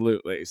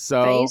 Absolutely.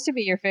 So That used to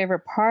be your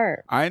favorite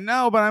part. I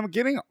know, but I'm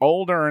getting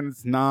older and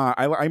it's not.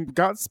 I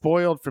got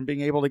spoiled from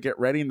being able to get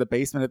ready in the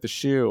basement at the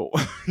shoe.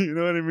 You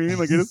know what I mean?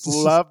 Like I just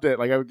loved it.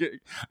 Like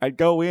I'd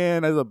go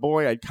in as a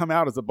boy, I'd come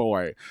out as a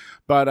boy.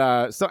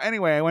 But so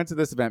anyway, I went to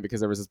this event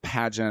because there was this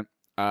pageant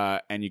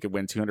and you could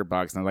win $200. And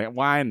I was like,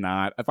 why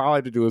not? If all I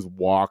had to do is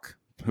walk,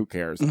 who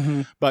cares?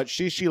 But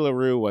Shishi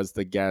LaRue was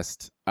the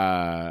guest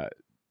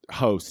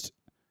host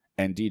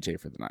and DJ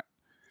for the night.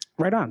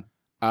 Right on.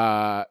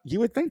 You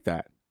would think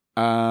that.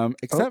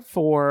 Except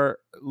for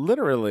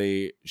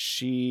literally,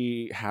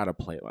 she had a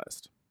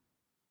playlist.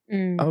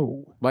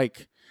 Oh,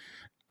 Like,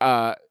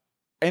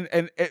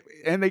 and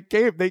they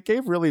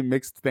gave really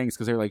mixed things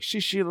because they're like,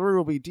 Shishi LaRue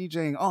will be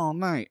DJing all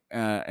night,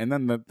 and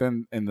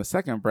then in the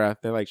second breath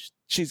they're like,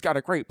 she's got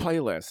a great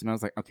playlist, and I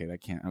was like, okay,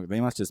 that can't.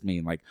 They must just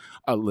mean like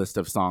a list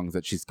of songs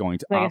that she's going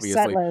to Like obviously,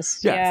 a set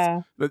list. yes,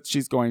 Yeah. that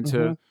she's going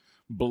to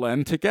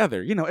blend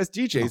together, as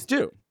DJs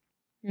do.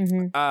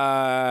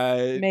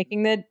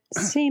 Making it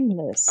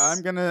seamless.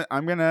 I'm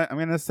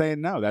gonna say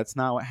no. That's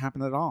not what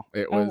happened at all.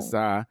 It was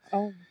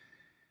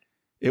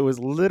it was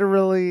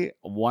literally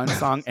one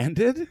song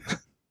ended,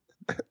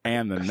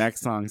 and the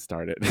next song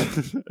started.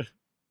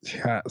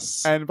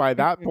 yes. And by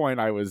that point,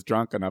 I was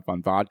drunk enough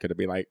on vodka to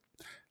be like,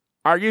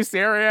 "Are you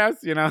serious?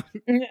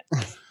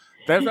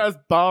 This is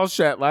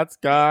bullshit. Let's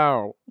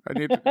go." I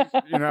need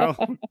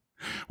to,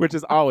 which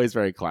is always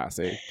very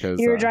classy because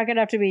You were drunk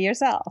enough to be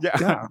yourself.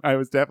 Yeah, I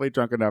was definitely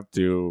drunk enough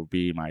to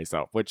be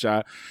myself, which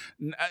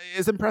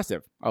is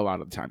impressive a lot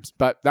of the times.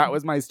 But that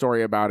was my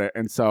story about it.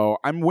 And so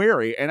I'm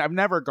wary, and I've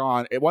never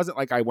gone. It wasn't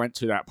like I went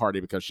to that party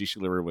because Shishi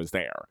LaRue was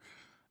there.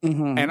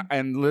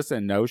 And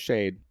listen, no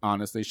shade.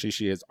 Honestly,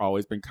 Shishi has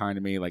always been kind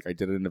to me. Like, I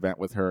did an event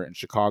with her in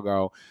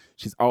Chicago.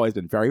 She's always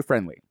been very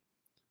friendly.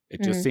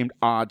 It just seemed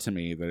odd to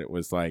me that it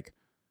was like,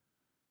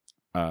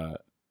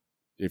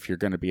 if you're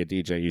going to be a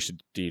DJ, you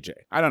should DJ.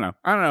 I don't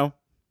know.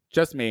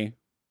 Just me.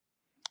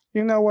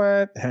 You know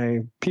what?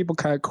 Hey, people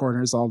cut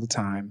corners all the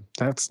time.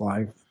 That's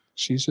life.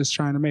 She's just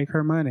trying to make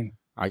her money.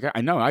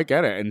 I know. I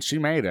get it. And she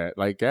made it.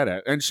 Like, get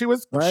it. And she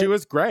was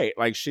great.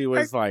 Like, she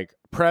was like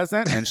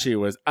present and she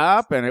was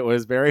up, and it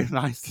was very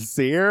nice to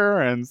see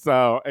her. And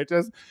so it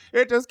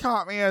just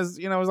caught me as,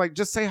 it was like,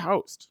 just say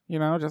host,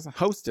 just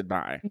hosted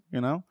by,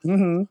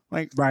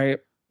 like, right.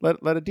 Let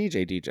a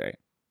DJ.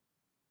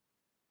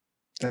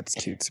 That's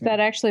cute too. That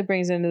actually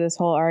brings into this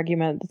whole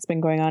argument that's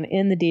been going on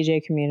in the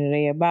DJ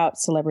community about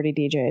celebrity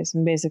DJs.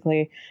 And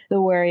basically,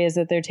 the worry is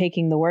that they're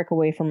taking the work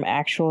away from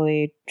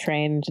actually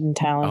trained and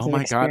talented. Oh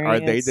my God. Are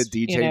they the experienced,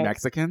 DJ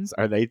Mexicans?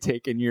 Are they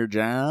taking your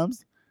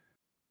jobs?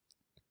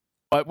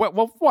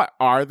 What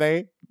are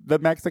they? The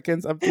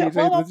Mexicans of DJs, the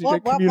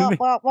DJ community?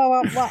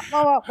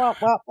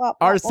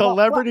 Are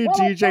celebrity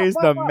DJs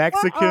the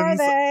Mexicans? Are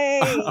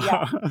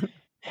they?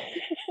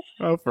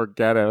 Oh,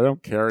 forget it. I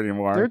don't care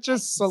anymore. They're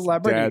just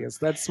celebrities.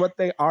 That's what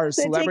they are. They're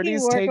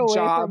Celebrities taking take work away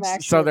jobs. from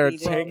actual So they're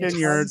DJs. taking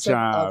your Tons of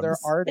other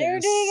jobs. artists. They're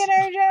taking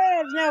our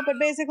jobs. No, but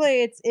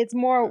basically, it's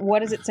more.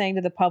 What is it saying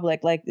to the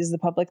public? Like, is the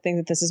public think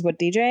that this is what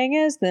DJing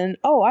is? Then,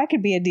 I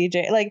could be a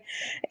DJ. Like,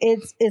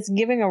 it's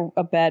giving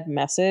a bad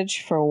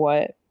message for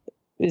what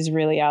is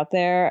really out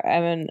there.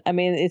 I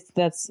mean,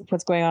 that's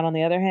what's going on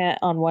the other hand.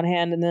 On one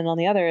hand, and then on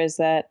the other is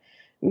that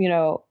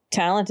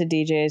talented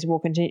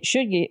DJs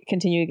should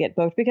continue to get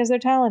booked because they're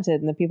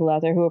talented, and the people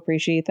out there who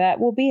appreciate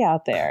that will be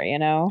out there.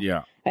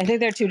 Yeah. I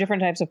think there are two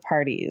different types of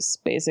parties,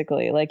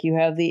 basically. Like, you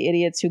have the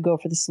idiots who go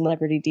for the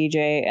celebrity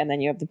DJ, and then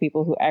you have the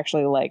people who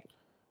actually like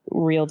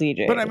real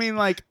DJs. But I mean,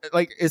 like,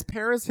 is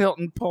Paris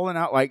Hilton pulling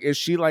out? Like, is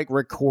she like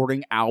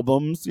recording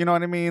albums? You know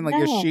what I mean? Like,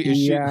 No.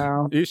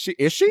 is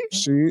she?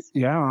 She,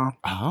 yeah.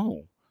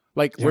 Oh,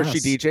 like where she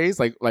Yes. DJs?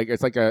 Like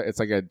it's like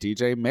a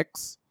DJ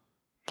mix.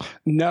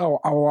 No,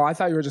 well, I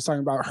thought you were just talking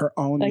about her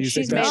own Like,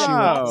 music. she's that made she a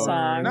pop records.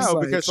 song.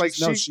 No, because, like,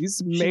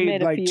 she's made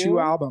made a like few. 2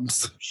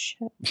 albums.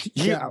 Shit.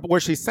 Yeah,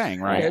 Where she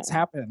sang, right? it's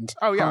happened.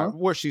 Oh yeah, Huh?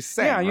 where she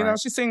sang. Yeah, right?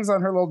 she sings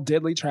on her little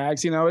diddly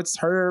tracks. It's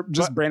her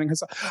just branding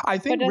herself. I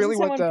But think doesn't really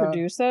what someone the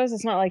produce those?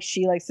 It's not like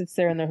she like sits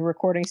there in the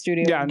recording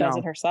studio and does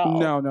it herself.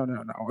 No.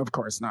 Of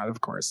course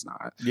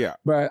not. Yeah.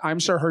 But I'm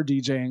sure her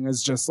DJing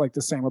is just like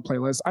the same with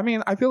playlists. I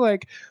mean, I feel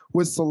like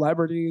with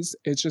celebrities,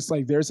 it's just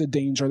like there's a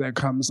danger that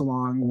comes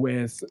along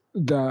with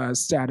the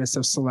status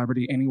of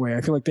celebrity anyway.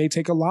 I feel like they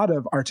take a lot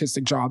of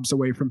artistic jobs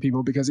away from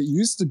people because it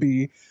used to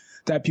be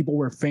that people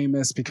were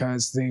famous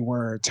because they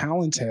were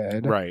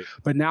talented. Right.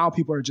 But now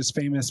people are just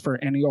famous for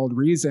any old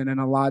reason. And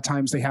a lot of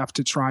times they have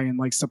to try and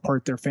like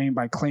support their fame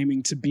by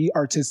claiming to be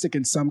artistic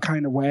in some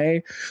kind of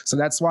way. So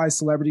that's why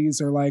celebrities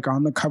are like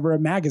on the cover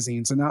of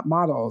magazines and not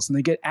models. And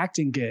they get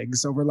acting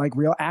gigs over like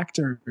real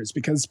actors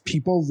because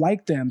people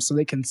like them so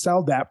they can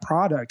sell that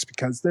product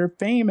because they're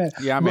famous.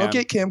 Yeah, man. Look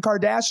at Kim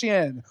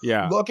Kardashian.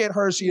 Yeah. Look at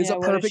her. She is Yeah, a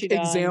what has perfect she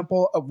done?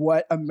 example of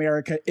what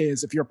America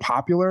is. If you're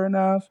popular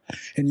enough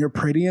and you're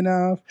pretty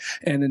enough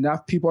and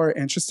enough people are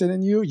interested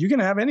in you, you can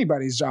have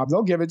anybody's job.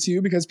 They'll give it to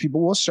you because people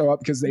will show up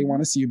because they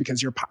want to see you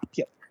because you're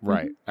popular.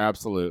 Right.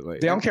 Absolutely.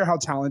 They don't care how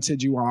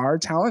talented you are.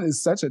 Talent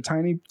is such a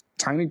tiny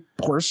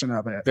portion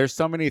of it. There's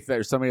so many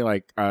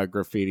like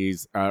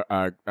graffitis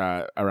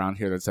around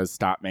here that says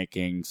 "Stop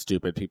making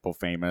stupid people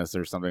famous"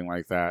 or something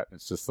like that.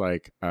 It's just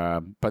like,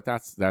 but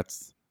that's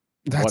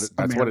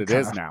what it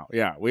is now.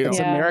 Yeah, we don't. It's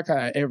Yeah.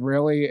 America.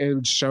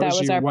 It shows That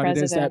was you our what it is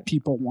president. that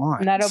people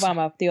want. Not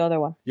Obama, the other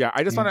one. Yeah,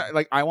 I just want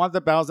to I want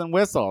the bells and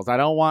whistles. I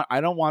don't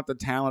want the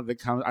talent that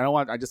comes.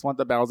 I just want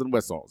the bells and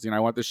whistles. I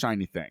want the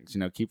shiny things.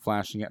 Keep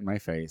flashing it in my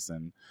face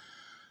and.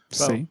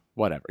 So, See?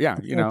 whatever. Yeah,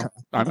 you know,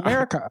 I'm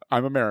America.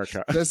 I'm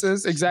America. This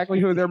is exactly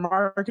who they're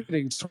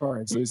marketing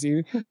towards,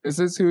 Lucy. This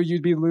is who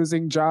you'd be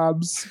losing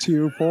jobs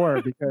to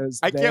for because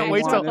I can't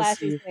wait till-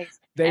 Flashy things.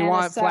 they And a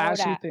want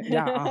flashy soda. things.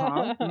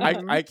 Yeah,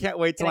 I can't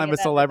wait till Can I I'm get a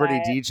that celebrity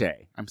to buy it?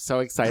 DJ. I'm so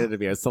excited to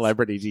be a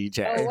celebrity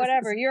DJ. Oh,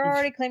 whatever. You're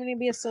already claiming to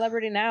be a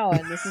celebrity now,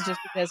 and this is just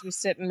because we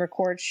sit and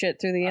record shit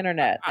through the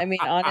internet. I mean,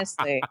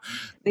 honestly,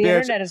 the Bitch.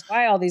 internet is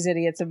why all these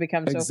idiots have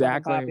become so fucking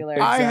Exactly. popular.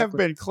 Exactly. I have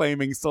been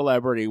claiming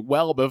celebrity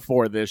well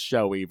before this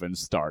show even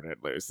started,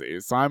 Lucy.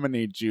 So I'm gonna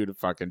need you to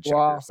fucking check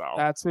Well, yourself.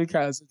 that's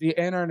because of the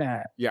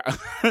internet. Yeah.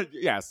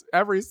 Yes.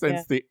 Ever since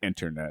Yeah. the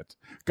internet.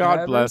 God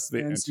Ever bless the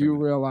since internet.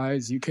 you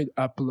realized you could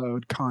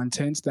upload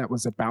content that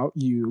was about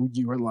you,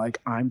 you were like,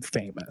 I'm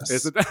famous.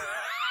 Is it?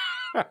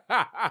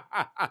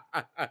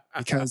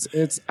 Because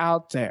it's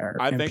out there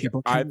I and think-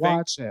 people I can think-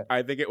 watch it.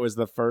 I think it was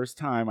the first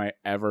time I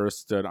ever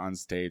stood on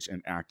stage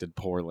and acted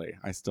poorly.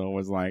 I still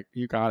was like,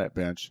 you got it,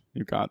 bitch.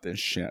 You got this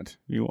shit.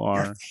 You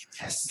are.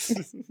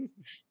 Yes.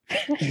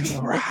 You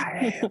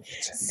arrived.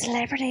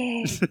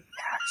 Celebrity.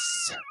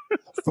 Yes.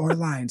 4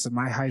 lines of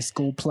my high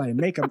school play.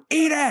 Make them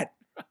eat it.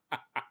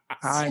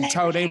 I'm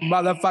Tony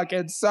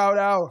motherfucking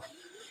Soto.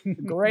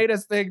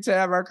 Greatest thing to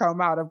ever come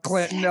out of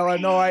Clinton,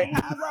 Illinois.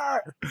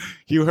 Ever.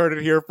 You heard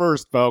it here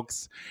first,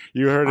 folks.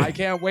 You heard it. I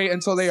can't wait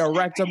until they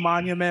erect a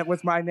monument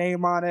with my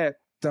name on it.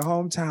 The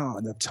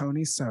hometown of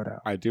Tony Soto.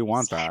 I do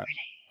want that.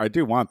 I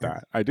do want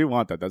that. I do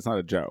want that. That's not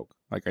a joke.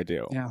 Like I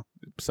do. Yeah.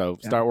 So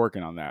Yeah. start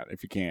working on that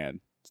if you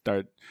can.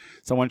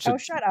 Someone should. Oh,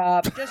 shut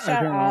up. Just I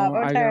shut can up. only-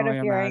 I I'm can tired of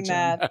only hearing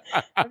imagine.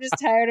 that. I'm just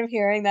tired of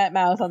hearing that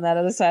mouth on that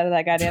other side of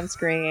that goddamn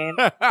screen.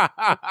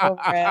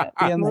 Over it.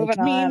 Being Moving like,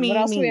 on. me, What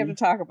else do we me. have to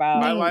talk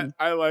about?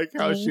 I like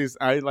how Me. she's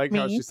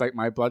like,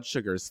 my blood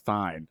sugar's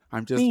fine.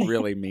 I'm just Me.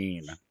 really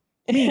mean.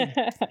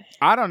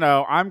 I don't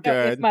know. I'm If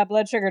good. my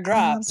blood sugar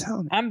drops,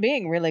 Tony. I'm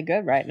being really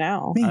good right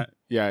now. Me.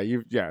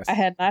 Yes. I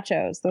had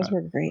nachos. Those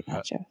were great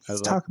nachos. I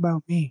Let's love- talk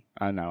about me.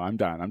 I know. I'm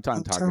done. I'm done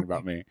Don't talking tell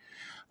about me.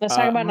 Let's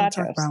talk I about wanna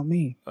nachos. Talk about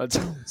me. Let's-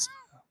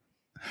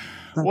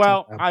 Not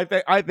Well, talk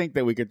about- I think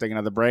that we could take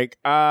another break.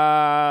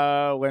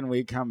 When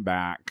we come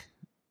back,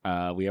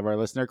 we have our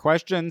listener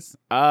questions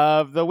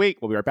of the week.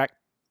 We'll be right back.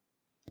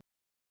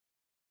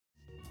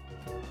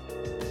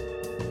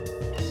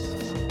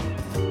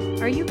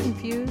 Are you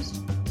confused?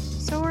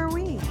 So are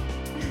we.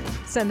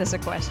 Send us a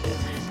question.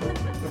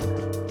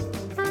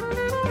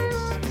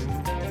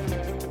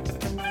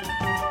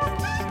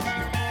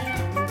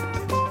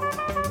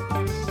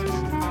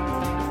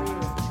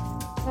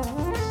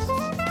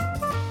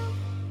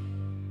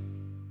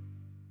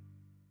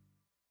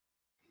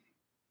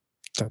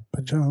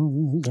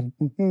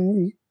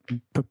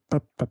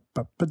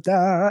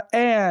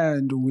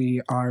 And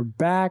we are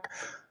back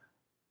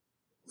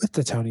with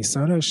the Tony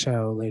Soto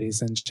Show,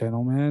 ladies and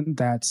gentlemen.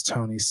 That's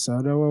Tony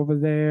Soto over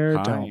there.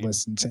 Hi. Don't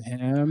listen to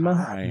him.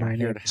 Hi, My I'm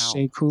here name to is help.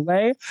 Shea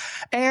Coulee.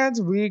 And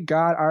we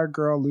got our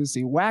girl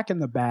Lucy Wack in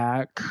the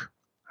back.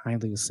 Hi,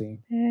 Lucy.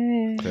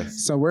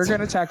 So we're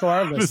going to tackle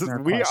our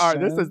listener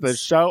This is the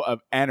show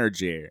of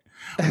energy.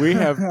 We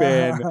have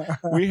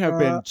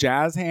been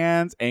jazz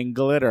hands and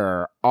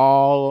glitter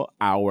all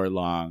hour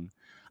long.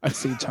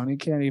 See, Tony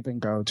can't even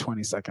go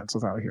 20 seconds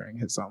without hearing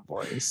his own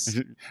voice.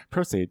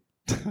 Proceed.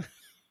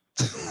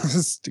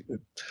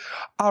 Stupid.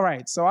 All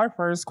right. So our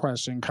first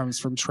question comes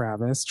from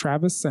Travis.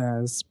 Travis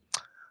says,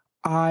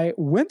 I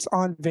went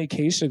on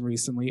vacation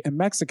recently in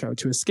Mexico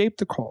to escape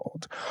the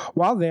cold.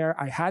 While there,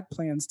 I had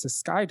plans to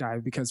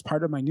skydive because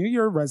part of my New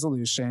Year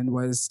resolution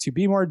was to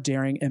be more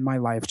daring in my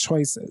life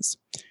choices.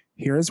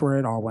 Here's where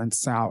it all went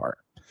sour.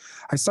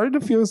 I started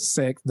to feel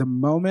sick the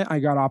moment I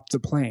got off the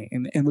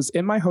plane and was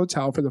in my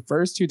hotel for the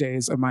first 2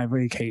 days of my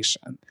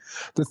vacation.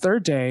 The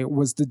third day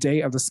was the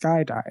day of the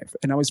skydive,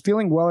 and I was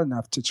feeling well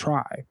enough to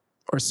try,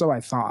 or so I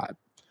thought.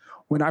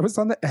 When I was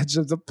on the edge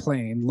of the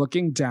plane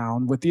looking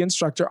down with the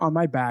instructor on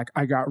my back,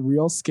 I got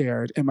real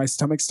scared and my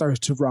stomach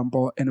started to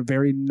rumble in a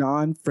very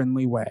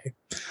non-friendly way.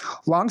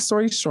 Long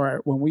story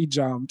short, when we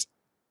jumped,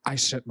 I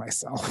shit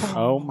myself.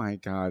 Oh my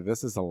God,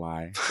 this is a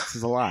lie. This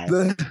is a lie.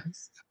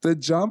 The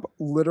jump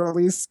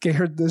literally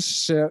scared the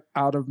shit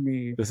out of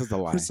me. This is a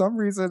lie. For some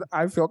reason,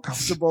 I feel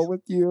comfortable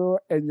with you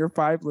and your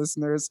 5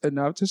 listeners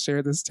enough to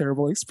share this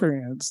terrible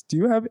experience. Do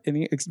you have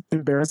any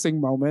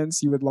embarrassing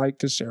moments you would like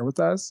to share with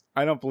us?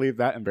 I don't believe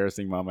that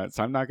embarrassing moment,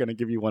 so I'm not going to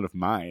give you one of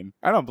mine.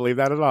 I don't believe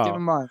that at all. Give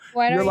them on.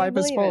 Why don't Your you life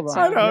is believe full it, of them.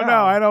 I Tom? don't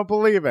know. I don't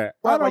believe it.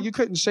 I What, don't- like you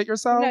couldn't shit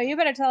yourself? No, you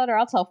better tell it or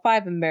I'll tell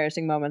 5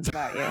 embarrassing moments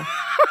about you.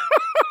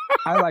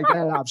 I like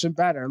that option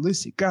better.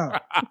 Lucy, go.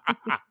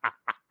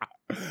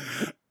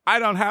 I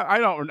don't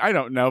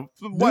know.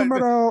 What?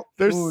 Numero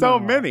There's so uno.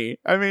 many.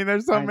 I mean,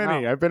 there's so I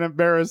many. know. I've been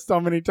embarrassed so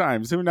many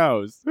times. Who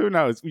knows? You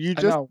I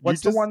just know.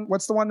 What's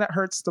the one that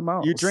hurts the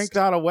most? You drink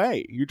that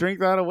away.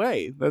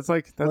 That's What's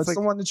like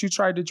the one that you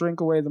tried to drink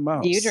away the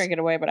most? You drink it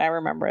away, but I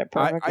remember it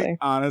perfectly.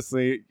 I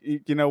honestly,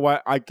 you know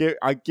what? I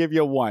give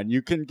you one.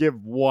 You can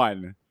give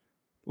one,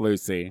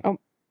 Lucy. Oh.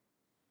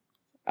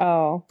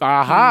 Oh.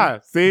 Aha!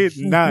 See,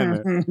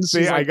 none. She's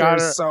See, I like, got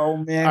 "There's her. so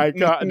many. I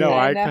caught no. Yeah,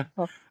 I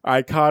know.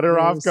 I caught her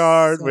off There's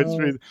guard, so which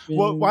means.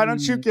 Well, why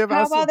don't you many. give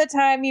How us? about the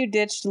time you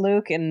ditched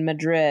Luke in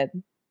Madrid?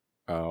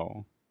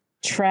 Oh.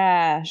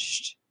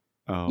 Trashed.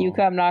 Oh. You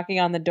come knocking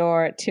on the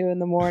door at 2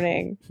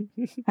 a.m.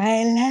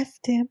 I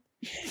left him.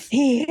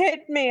 He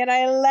hit me and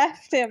I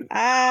left him.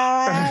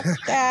 Ah,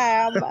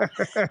 damn.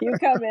 You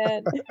come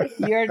in.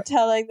 You're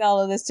telling all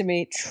of this to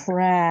me.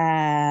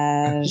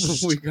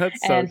 Trash. We got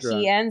so And drunk.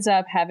 he ends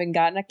up having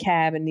gotten a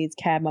cab and needs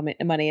cab money,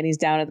 and he's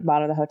down at the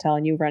bottom of the hotel,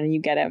 and you run and you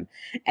get him.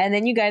 And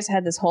then you guys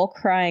had this whole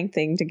crying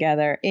thing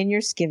together in your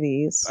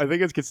skivvies I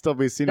think it could still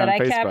be seen that on I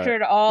Facebook.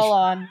 captured all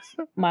on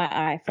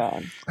my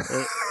iPhone.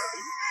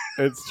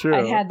 It's true.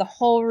 I had the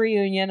whole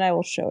reunion. I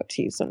will show it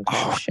to you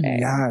sometime, Shay.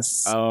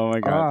 Yes. Oh my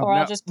god. Or No,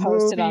 I'll just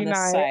post it on movie the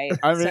night. site.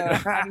 I mean-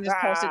 so I can just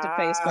post it to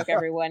Facebook,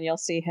 everyone. You'll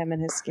see him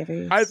and his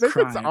skivvies. I think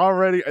it's crying.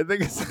 already. I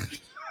think it's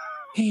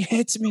He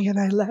hit me and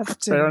I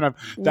left him. fair enough.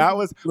 That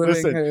was Living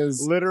listen.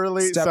 his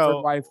Literally, Stepford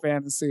so wife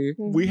fantasy.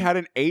 we had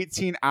an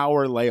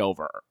 18-hour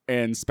layover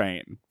in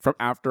Spain from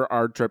after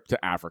our trip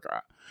to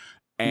Africa.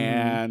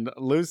 And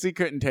Lucy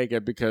couldn't take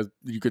it because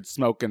you could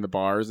smoke in the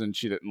bars and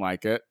she didn't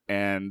like it.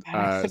 And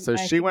so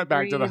she went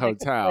back to the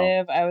hotel.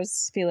 I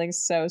was feeling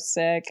so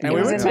sick. And It we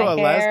was went in to my a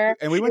hair.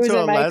 and we It went was to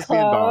a in my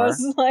lesbian bar.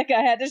 clothes. Like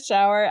I had to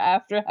shower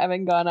after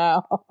having gone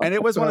out. And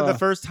it was one of the Ugh.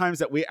 first times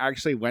that we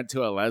actually went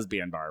to a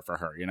lesbian bar for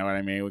her. You know what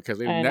I mean? Because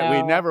we I we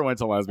know. never went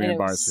to And lesbian it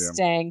bars for him.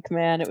 stank,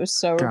 man. It was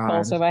so God.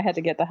 repulsive. I had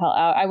to get the hell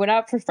out. I went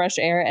out for fresh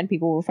air, and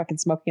people were fucking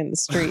smoking in the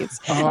streets.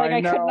 Oh, like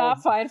I could know.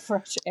 not find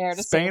fresh air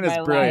to Spain save is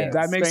my brilliant.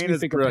 life. That makes Spain me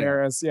is think brilliant. of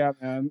Paris. Yeah,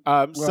 man.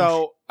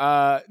 So,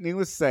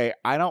 needless to say,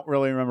 I don't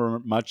really remember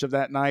much of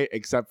that night,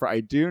 except for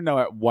I do know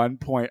at one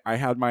point I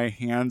had my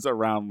hands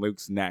around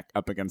Luke's neck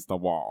up against the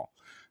wall.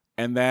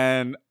 And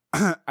then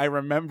I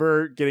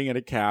remember getting in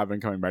a cab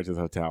and coming back to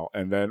the hotel.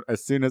 And then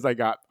as soon as I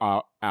got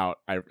out,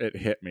 it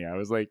hit me. I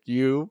was like,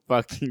 you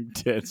fucking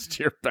ditched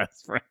your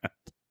best friend.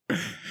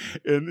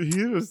 And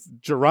he was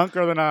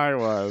drunker than I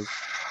was.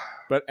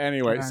 But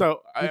anyway, God,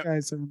 so You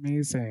guys are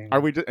amazing. are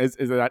we? Is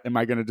that? Am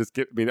I going to just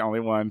be the only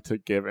one to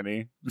give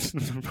any?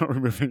 We're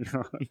moving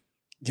on.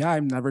 Yeah,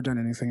 I've never done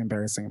anything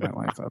embarrassing in my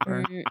life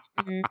ever.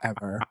 Mm-mm.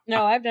 Ever.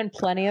 No, I've done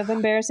plenty of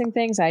embarrassing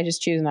things. I just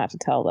choose not to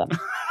tell them.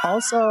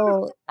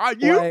 Also,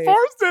 You Like-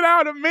 forced it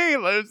out of me,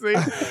 Lucy.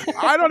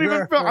 I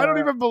don't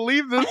even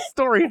believe this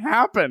story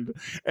happened.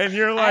 And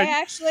you're like,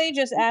 I actually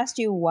just asked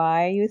you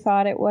why you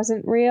thought it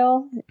wasn't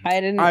real. I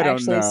didn't I don't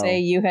actually know. say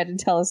you had to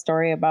tell a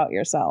story about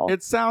yourself.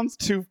 it sounds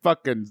too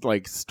fucking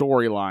like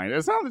storyline.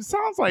 It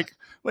sounds like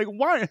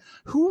why?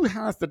 Who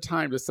has the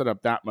time to set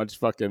up that much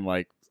fucking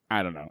like?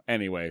 I don't know.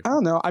 Anyway, I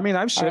don't know. I mean,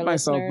 I've shit Our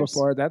myself listeners.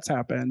 before that's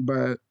happened,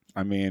 but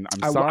I mean,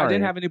 I'm I sorry.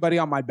 didn't have anybody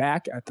on my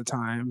back at the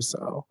time,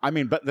 so I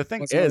mean, but the thing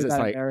wasn't is, really it's that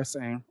like,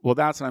 embarrassing. well,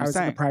 that's what I I'm was in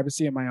saying. the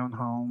privacy of my own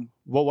home.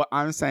 Well, what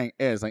I'm saying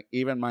is, like,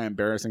 even my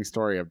embarrassing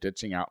story of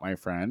ditching out my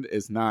friend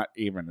is not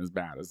even as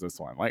bad as this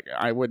one. Like,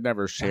 I would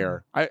never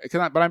share.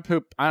 But I'm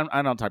poop. I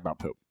don't talk about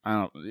poop. I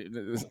don't.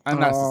 It's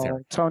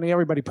unnecessary. Oh, Tony,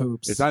 everybody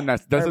poops. It's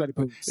unnecessary. Everybody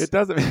poops. It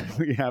doesn't mean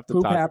we have to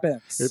Poop talk.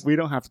 happens. We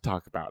don't have to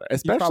talk about it, You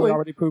probably especially.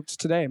 already pooped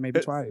today, maybe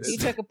It- twice. you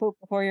took a poop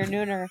before your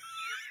nooner.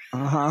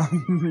 Uh huh.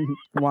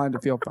 Wanted to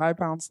feel 5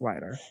 pounds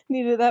lighter.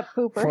 Needed that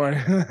pooper. For-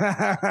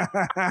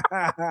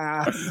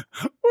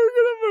 We're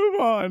gonna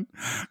move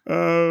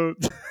on.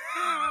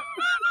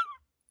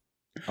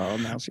 Oh,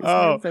 now she's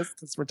Oh. nervous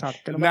because we're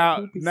talking about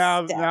poopy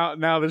stuff.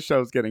 now the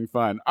show's getting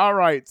fun. All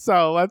right,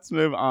 so let's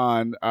move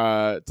on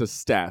to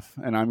Steph,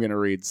 and I'm gonna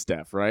read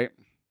Steph. Right.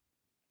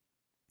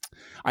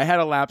 I had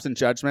a lapse in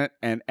judgment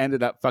and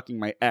ended up fucking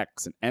my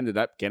ex and ended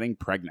up getting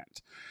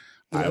pregnant.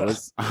 I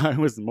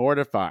was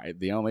mortified.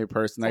 The only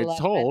person I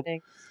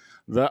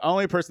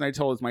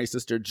told was my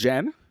sister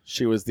Jen.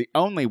 She was the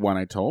only one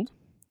I told.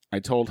 I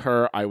told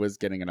her I was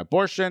getting an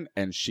abortion,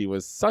 and she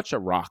was such a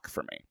rock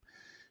for me.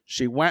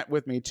 She went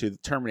with me to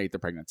terminate the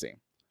pregnancy.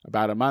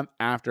 About a month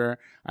after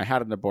I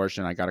had an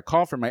abortion, I got a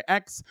call from my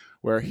ex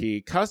where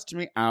he cussed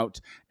me out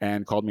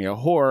and called me a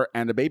whore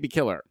and a baby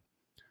killer.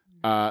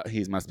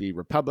 He must be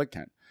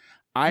Republican.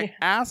 I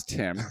asked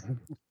him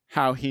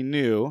how he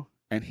knew,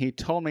 and he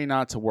told me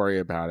not to worry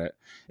about it.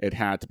 It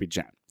had to be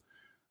Jen.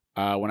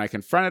 When I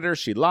confronted her,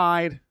 she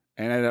lied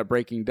and ended up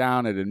breaking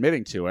down and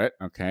admitting to it.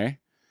 Okay.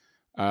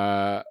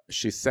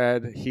 She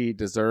said he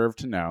deserved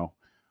to know.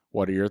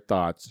 What are your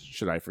thoughts?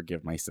 Should I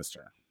forgive my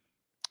sister?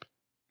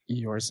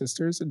 Your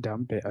sister's a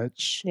dumb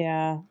bitch.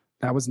 Yeah.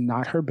 That was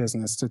not her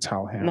business to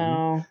tell him.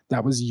 No.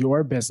 That was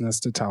your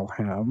business to tell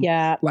him.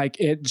 Yeah. Like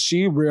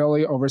she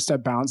really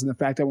overstepped bounds. And the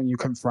fact that when you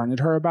confronted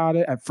her about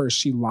it, at first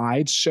she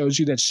lied, shows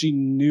you that she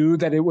knew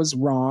that it was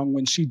wrong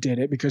when she did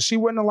it, because she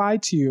wouldn't have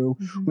lied to you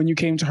when you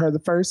came to her the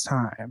first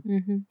time.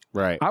 Mm-hmm.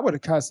 Right. I would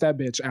have cussed that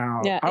bitch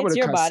out. Yeah, I it's would've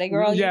your cussed- body,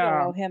 girl. You Yeah.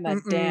 don't owe him a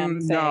damn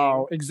thing.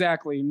 No,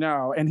 exactly.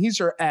 No. And he's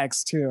your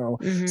ex too.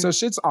 Mhm. So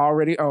shit's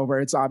already over.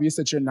 It's obvious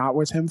that you're not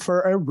with him for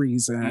a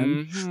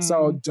reason. Mhm.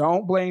 So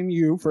don't blame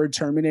you for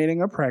terminating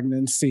anticipating a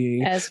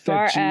pregnancy. As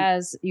far that you-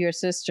 as your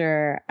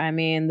sister, I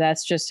mean,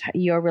 that's just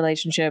your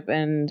relationship,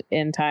 and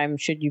in time,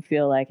 should you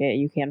feel like it,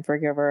 you can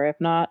forgive her. If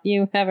not,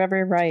 you have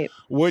every right.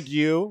 Would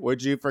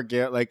you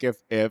forget, like, if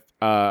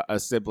a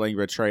sibling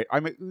betrayed? I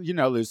mean, you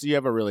know, Lucy, you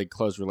have a really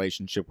close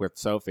relationship with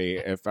Sophie.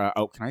 If can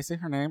I say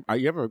her name?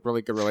 You have a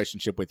really good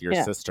relationship with your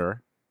Yeah.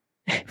 sister.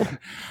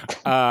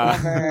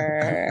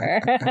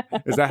 Never.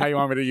 Is that how you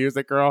want me to use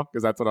it, girl?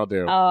 Because that's what I'll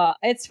do.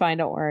 It's fine.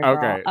 Don't worry. Girl.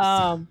 Okay.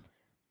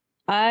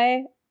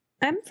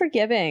 I'm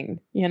forgiving.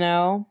 You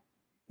know,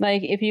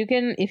 like if you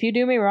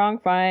do me wrong,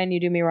 fine. You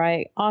do me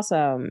right,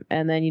 awesome.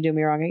 And then you do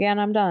me wrong again,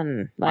 I'm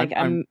done. Like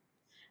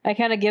I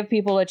kind of give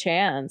people a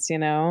chance. You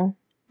know.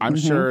 I'm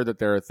Mhm. sure that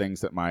there are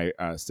things that my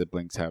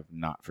siblings have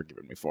not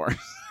forgiven me for.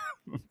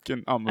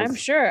 I'm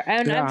sure,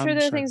 and Yeah, I'm sure I'm there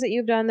are sure. things that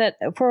you've done that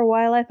for a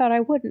while I thought I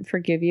wouldn't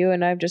forgive you,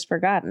 and I've just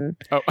forgotten.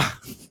 Oh.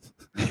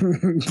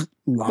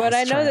 But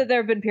I know track. that there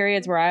have been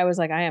periods where I was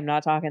like, I am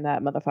not talking to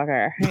that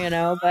motherfucker, you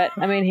know. But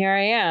I mean, here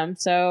I am.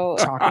 So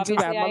Talking to obviously,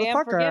 that I am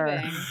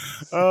motherfucker. forgiving.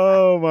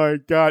 Oh my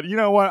god! You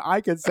know what?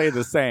 I could say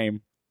the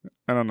same.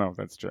 I don't know if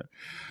that's true.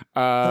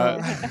 I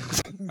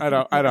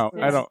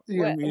don't.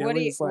 You What, immediately what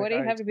do you was like, what do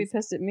you I have to be just-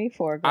 pissed at me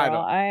for, girl? I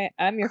don't-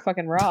 I'm your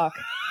fucking rock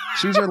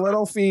She's your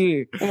little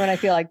feet. when I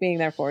feel like being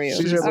there for you.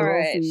 She's your All little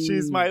right. feet.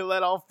 She's my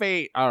little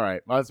feet. All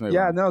right, let's move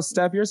Yeah, on. no,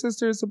 Steph, your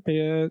sister is a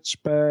bitch,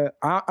 but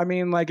I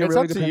mean, like, it It's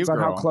really up to depends you, on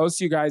how girl. close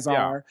you guys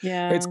Yeah. are.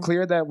 Yeah. It's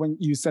clear that when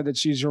you said that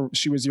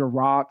she was your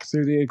rock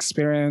through the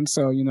experience,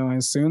 so you know, I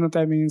assume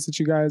that means that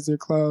you guys are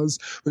close.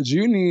 But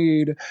you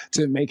need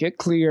to make it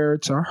clear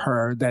to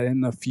her that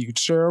in the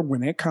future,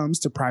 when it comes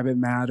to private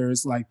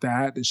matters like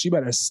that she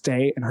better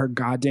stay in her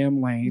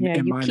goddamn lane Yeah,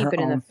 and you mind keep her it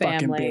in own the fucking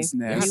family.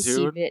 business. Yeah, You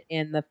dude. keep it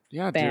in the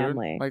Yeah,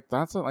 family. dude. Like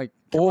that's like.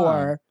 Come on.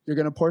 Or you're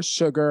gonna pour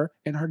sugar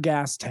in her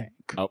gas tank.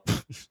 Oh.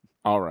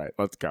 All right,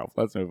 let's go.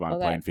 Let's move on. Well,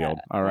 Playing field.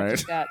 All that right.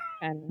 just got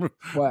kind of,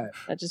 What?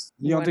 that just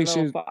You don't went think a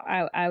little she-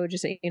 far. I would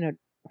just say, you know,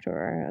 talk to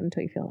her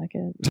until you feel like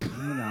it.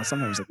 You know,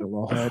 sometimes I get a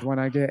little hood when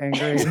I get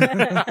angry. You just Hey.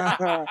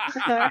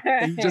 All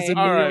immediately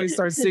right.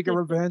 start seeking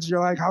revenge. You're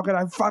like, how could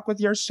I fuck with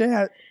your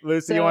shit?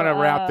 Lucy, you So, want to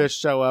wrap this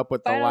show up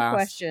with the Final last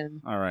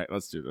question. All right,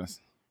 let's do this.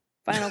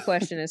 Final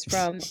question is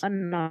from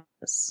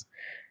Anonymous.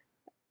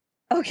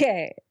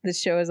 Okay, this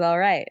show is all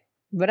right,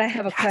 but I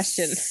have a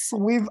question. Yes,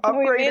 we've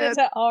We made it upgraded.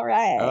 to all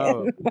right.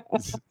 Oh,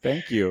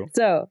 thank you.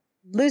 So,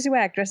 Lucy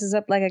Wack dresses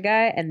up like a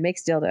guy and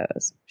makes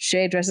dildos.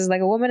 Shay dresses like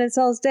a woman and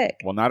sells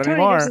dick. Well, not Tony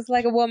anymore. dresses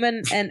like a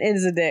woman and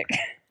is a dick.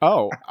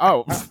 Oh,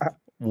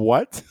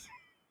 what?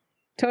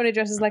 Tony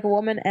dresses like a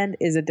woman and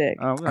is a dick.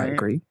 Oh, I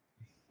agree.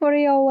 What do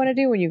y'all want to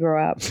do when you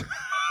grow up?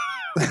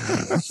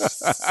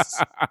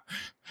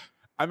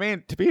 I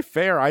mean, to be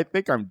fair, I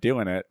think I'm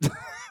doing it.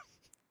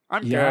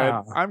 I'm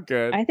Yeah. good. I'm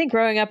good. I think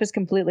growing up is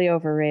completely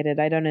overrated.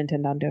 I don't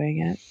intend on doing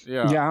it.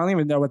 yeah. Yeah, I don't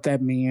even know what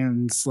that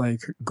means,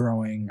 like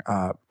growing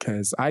up,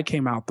 because I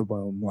came out the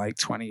womb like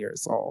 20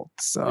 years old.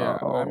 So Yeah,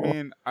 I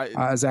mean,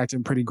 I was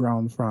acting pretty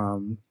grown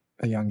from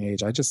a young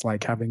age. I just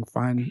like having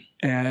fun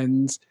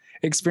and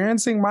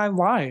experiencing my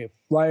life.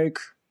 Like,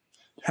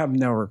 have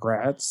no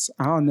regrets.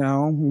 I don't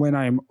know. When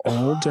I'm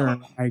older,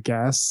 I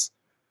guess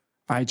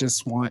I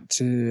just want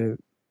to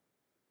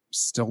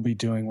still be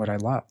doing what I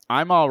love.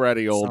 I'm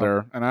already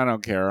older, and I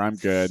don't care. I'm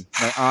good.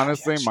 Like,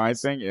 honestly, Yeah, my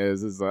jeez. thing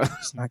is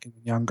Just not getting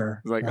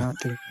younger. Like- Not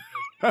getting-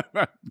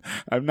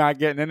 I'm not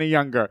getting any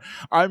younger.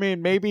 I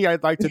mean, maybe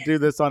I'd like to do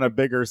this on a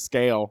bigger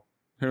scale.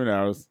 Who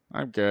knows?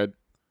 I'm good.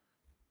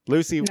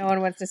 Lucy, No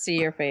one wants to see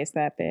your face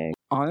that big.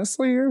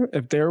 Honestly,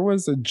 if there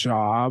was a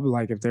job,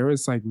 like if there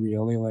was like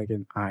really like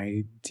an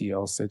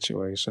ideal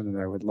situation that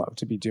I would love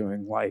to be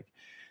doing like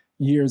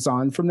years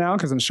on from now,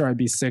 because I'm sure I'd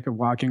be sick of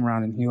walking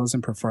around in heels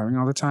and performing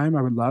all the time.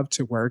 I would love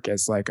to work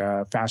as like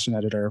a fashion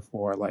editor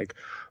for like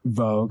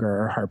Vogue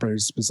or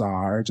Harper's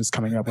Bazaar, just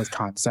coming up with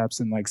concepts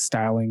and like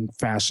styling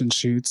fashion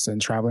shoots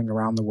and traveling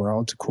around the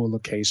world to cool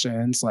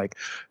locations, like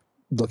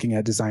looking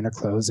at designer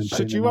clothes and should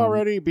putting you them on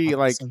already be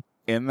like awesome.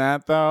 in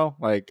that though?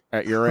 Like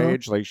at your Huh?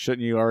 age, like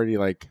shouldn't you already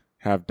like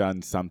have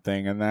done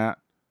something in that?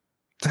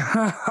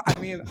 I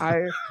mean,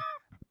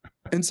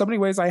 in so many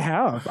ways I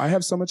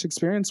have so much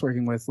experience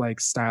working with like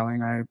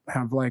styling. I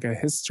have like a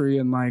history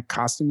in like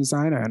costume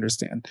design. I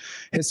understand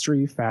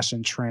history,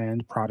 fashion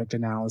trend, product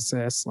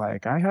analysis.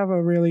 Like I have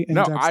a really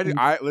No, in-depth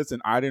I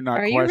listen. I do not.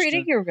 Are you question.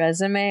 reading your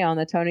resume on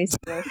the Tony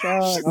Steele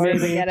show in order to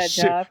Maybe. get a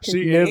job? 'Cause She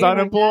you is need one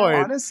unemployed.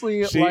 now?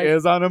 honestly, She like,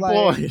 is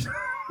unemployed.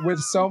 with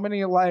so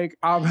many like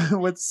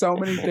with so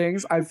many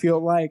things. I feel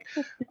like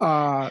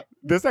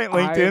This ain't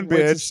I LinkedIn, would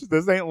bitch. just-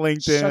 This ain't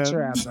LinkedIn. shut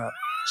your ass up.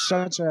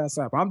 Shut your ass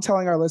up. I'm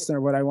telling our listener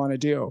what I want to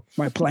do,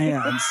 my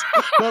plans.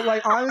 But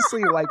like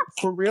honestly, like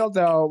for real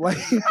though, like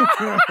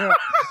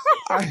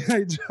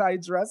I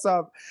dress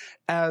up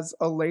as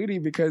a lady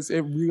because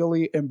it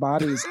really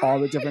embodies all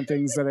the different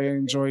things that I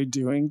enjoy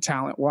doing,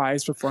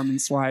 talent-wise,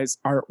 performance-wise,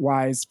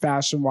 art-wise,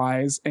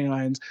 fashion-wise.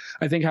 And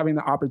I think having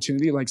the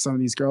opportunity, like some of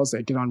these girls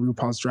that get on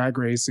RuPaul's Drag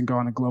Race and go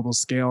on a global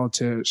scale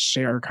to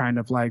share kind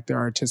of like their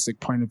artistic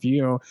point of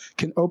view,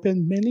 can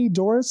open many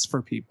doors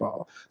for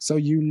people. So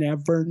you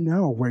never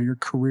know where your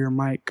career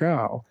might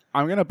go.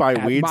 I'm gonna buy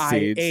At weed my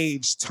seeds.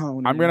 age,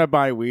 Tony. I'm gonna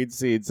buy weed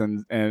seeds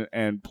and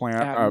plant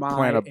At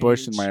plant a my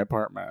bush in age. my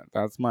apartment.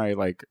 That's my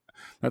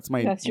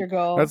That's your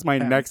goal. that's my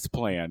At next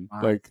plan.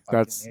 my Like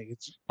that's fucking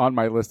age. on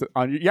my list.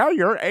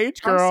 Your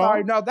age, girl. I'm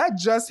sorry, no, that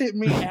just hit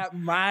me at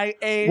my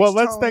age. Well,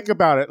 let's Tony. think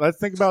about it. Let's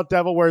think about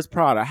Devil Wears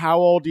Prada. How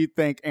old do you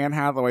think Anne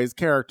Hathaway's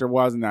character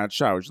was in that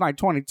show? She's like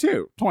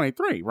 22,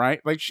 23,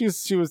 right? Like she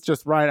was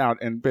just right out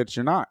and bitch,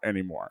 you're not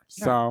anymore.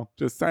 Yeah. So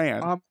just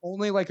saying. I'm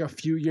only like a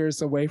few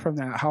years away from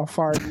that. How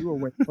far are you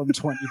away from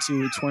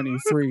 22,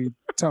 23,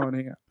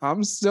 Tony?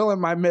 I'm still in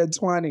my mid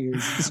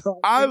 20s. So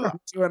I'm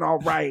doing all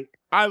right.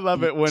 I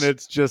love it when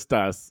it's just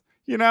us.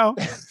 You know,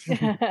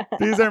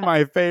 these are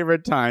my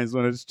favorite times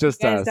when it's just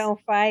guys us. don't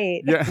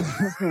fight. Yeah.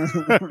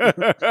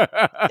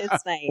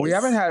 It's nice. We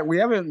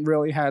haven't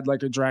really had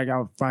like a drag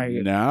out fight. I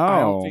don't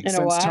No. think In a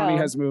since Tony while.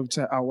 has moved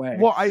to LA.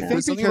 Well, I Yeah. think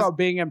There's something because about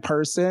being in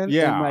person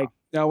Yeah. and like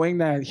knowing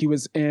that he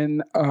was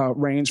in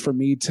range for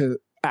me to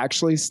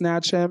actually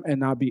snatch him and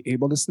not be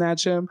able to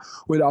snatch him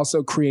would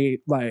also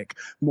create like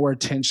more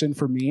tension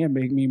for me and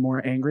make me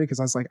more angry because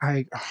I was like,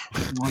 I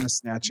want to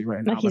snatch you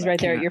right now. Like he's but I right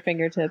there at can't. your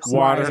fingertips.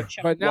 Water. Like,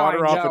 check- But now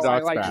Water I off know the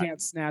dog's I back.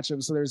 can't snatch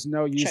him, so there's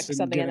no use Check in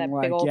something in getting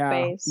that big like, old yeah,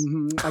 face.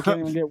 I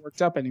can't even get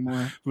worked up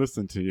anymore.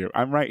 Listen to you.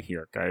 I'm right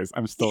here, guys.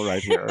 I'm still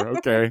right here.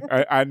 Okay.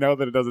 I know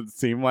that it doesn't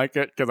seem like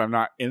it because I'm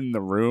not in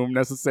the room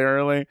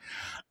necessarily.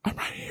 I'm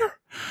right here.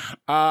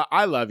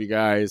 I love you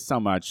guys so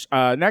much.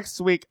 Next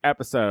week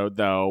episode,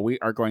 though, we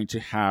are going to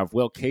have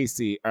Will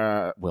Casey.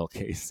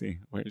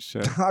 Wait,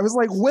 shit. I was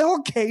like,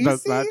 Will Casey?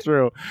 That's not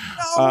true.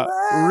 No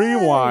way!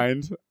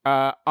 Rewind.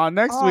 On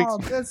next week's.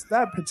 That's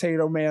that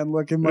potato man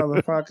looking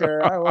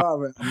motherfucker. I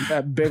love it.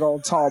 That big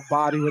old tall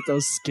body with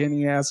those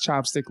skinny ass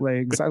chopstick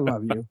legs. I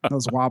love you.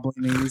 Those wobbly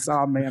knees.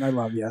 Oh man, I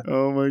love you.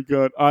 Oh my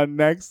god. On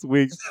next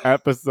week's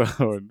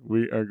episode,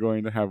 we are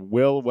going to have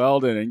Will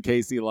Weldon and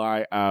Casey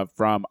Lai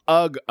from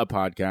UGG, a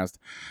podcast,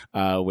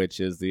 which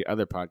is the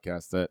other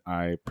podcast that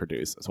I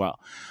produce as well.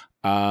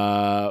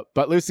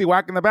 But Lucy,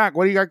 whack in the back.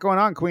 What do you got going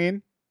on,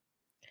 Queen?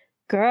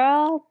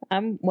 Girl,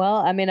 I'm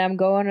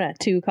going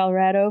to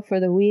Colorado for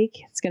the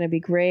week. It's going to be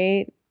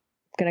great.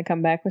 Going to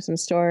come back with some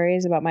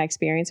stories about my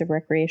experience of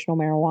recreational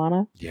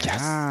marijuana.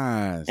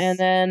 Yes. And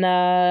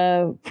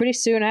then pretty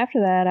soon after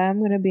that, I'm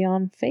going to be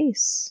on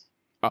Face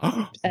as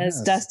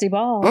Yes. Dusty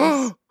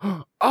Balls.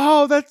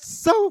 Oh, that's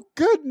so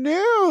good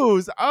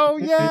news. Oh,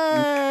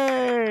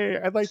 yay.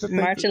 I'd like to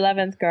thank March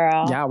 11th,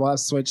 girl. Yeah, well, I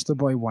switched the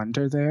boy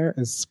Wonder there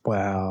as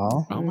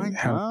well. Oh my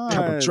Have a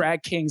couple god.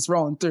 drag kings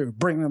rolling through,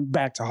 bring them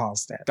back to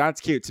Halstead. That's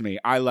cute to me.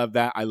 I love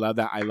that. I love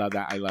that. I love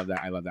that. I love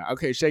that. I love that.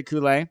 Okay, Shea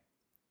Coulee.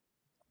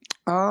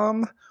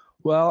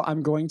 Well,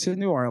 I'm going to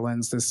New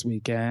Orleans this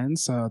weekend,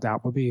 so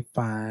that will be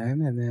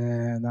fun. And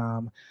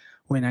then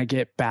when I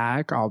get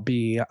back, I'll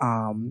be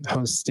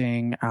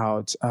hosting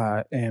out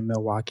in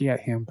Milwaukee at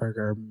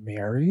Hamburger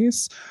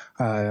Mary's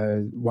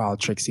while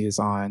Trixie is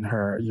on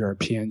her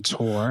European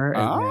tour.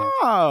 And then,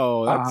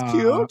 Oh, that's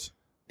cute.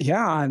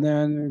 yeah, and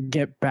then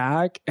get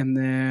back, and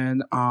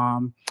then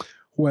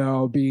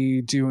we'll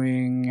be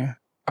doing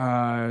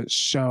a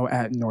show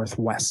at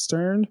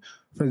Northwestern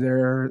for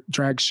their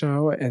drag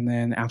show, and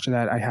then after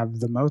that I have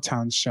the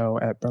Motown show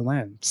at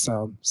Berlin,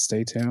 so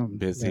stay tuned.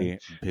 Busy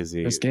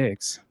There's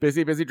gigs.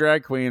 busy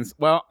drag queens.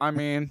 Well, I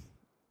mean,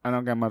 I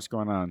don't got much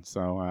going on,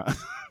 so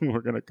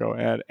we're gonna go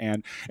ahead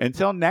and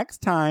until next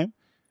time,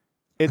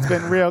 it's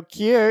been real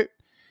cute,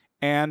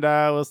 and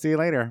we'll see you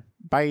later.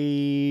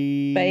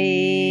 Bye.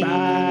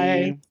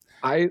 Bye.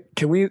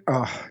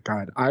 Oh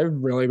god, I've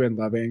really been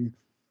loving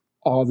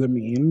all the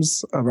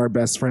memes of our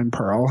best friend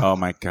Pearl. Oh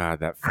my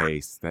god, that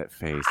face.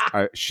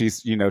 She's,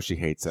 she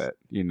hates it.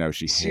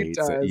 She hates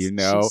it.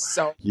 She's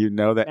so You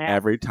know that mad.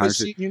 every time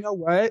But you know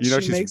what?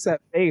 she's- She makes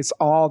that face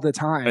all the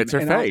time. It's her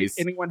and I don't face.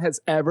 think anyone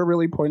has ever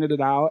really pointed it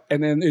out.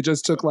 And then it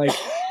just took like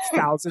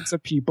thousands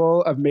of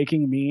people of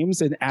making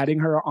memes and adding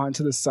her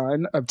onto the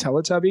sun of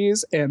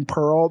Teletubbies and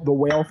Pearl, the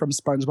whale from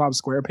SpongeBob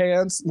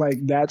SquarePants.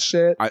 Like that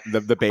shit.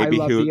 the baby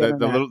love who the the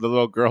internet.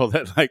 little girl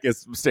that like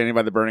is standing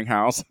by the burning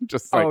house,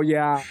 just like Oh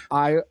yeah.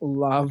 I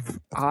love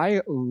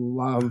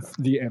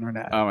the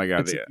internet. oh my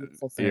god, It's a yeah.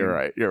 beautiful thing. You're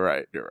right.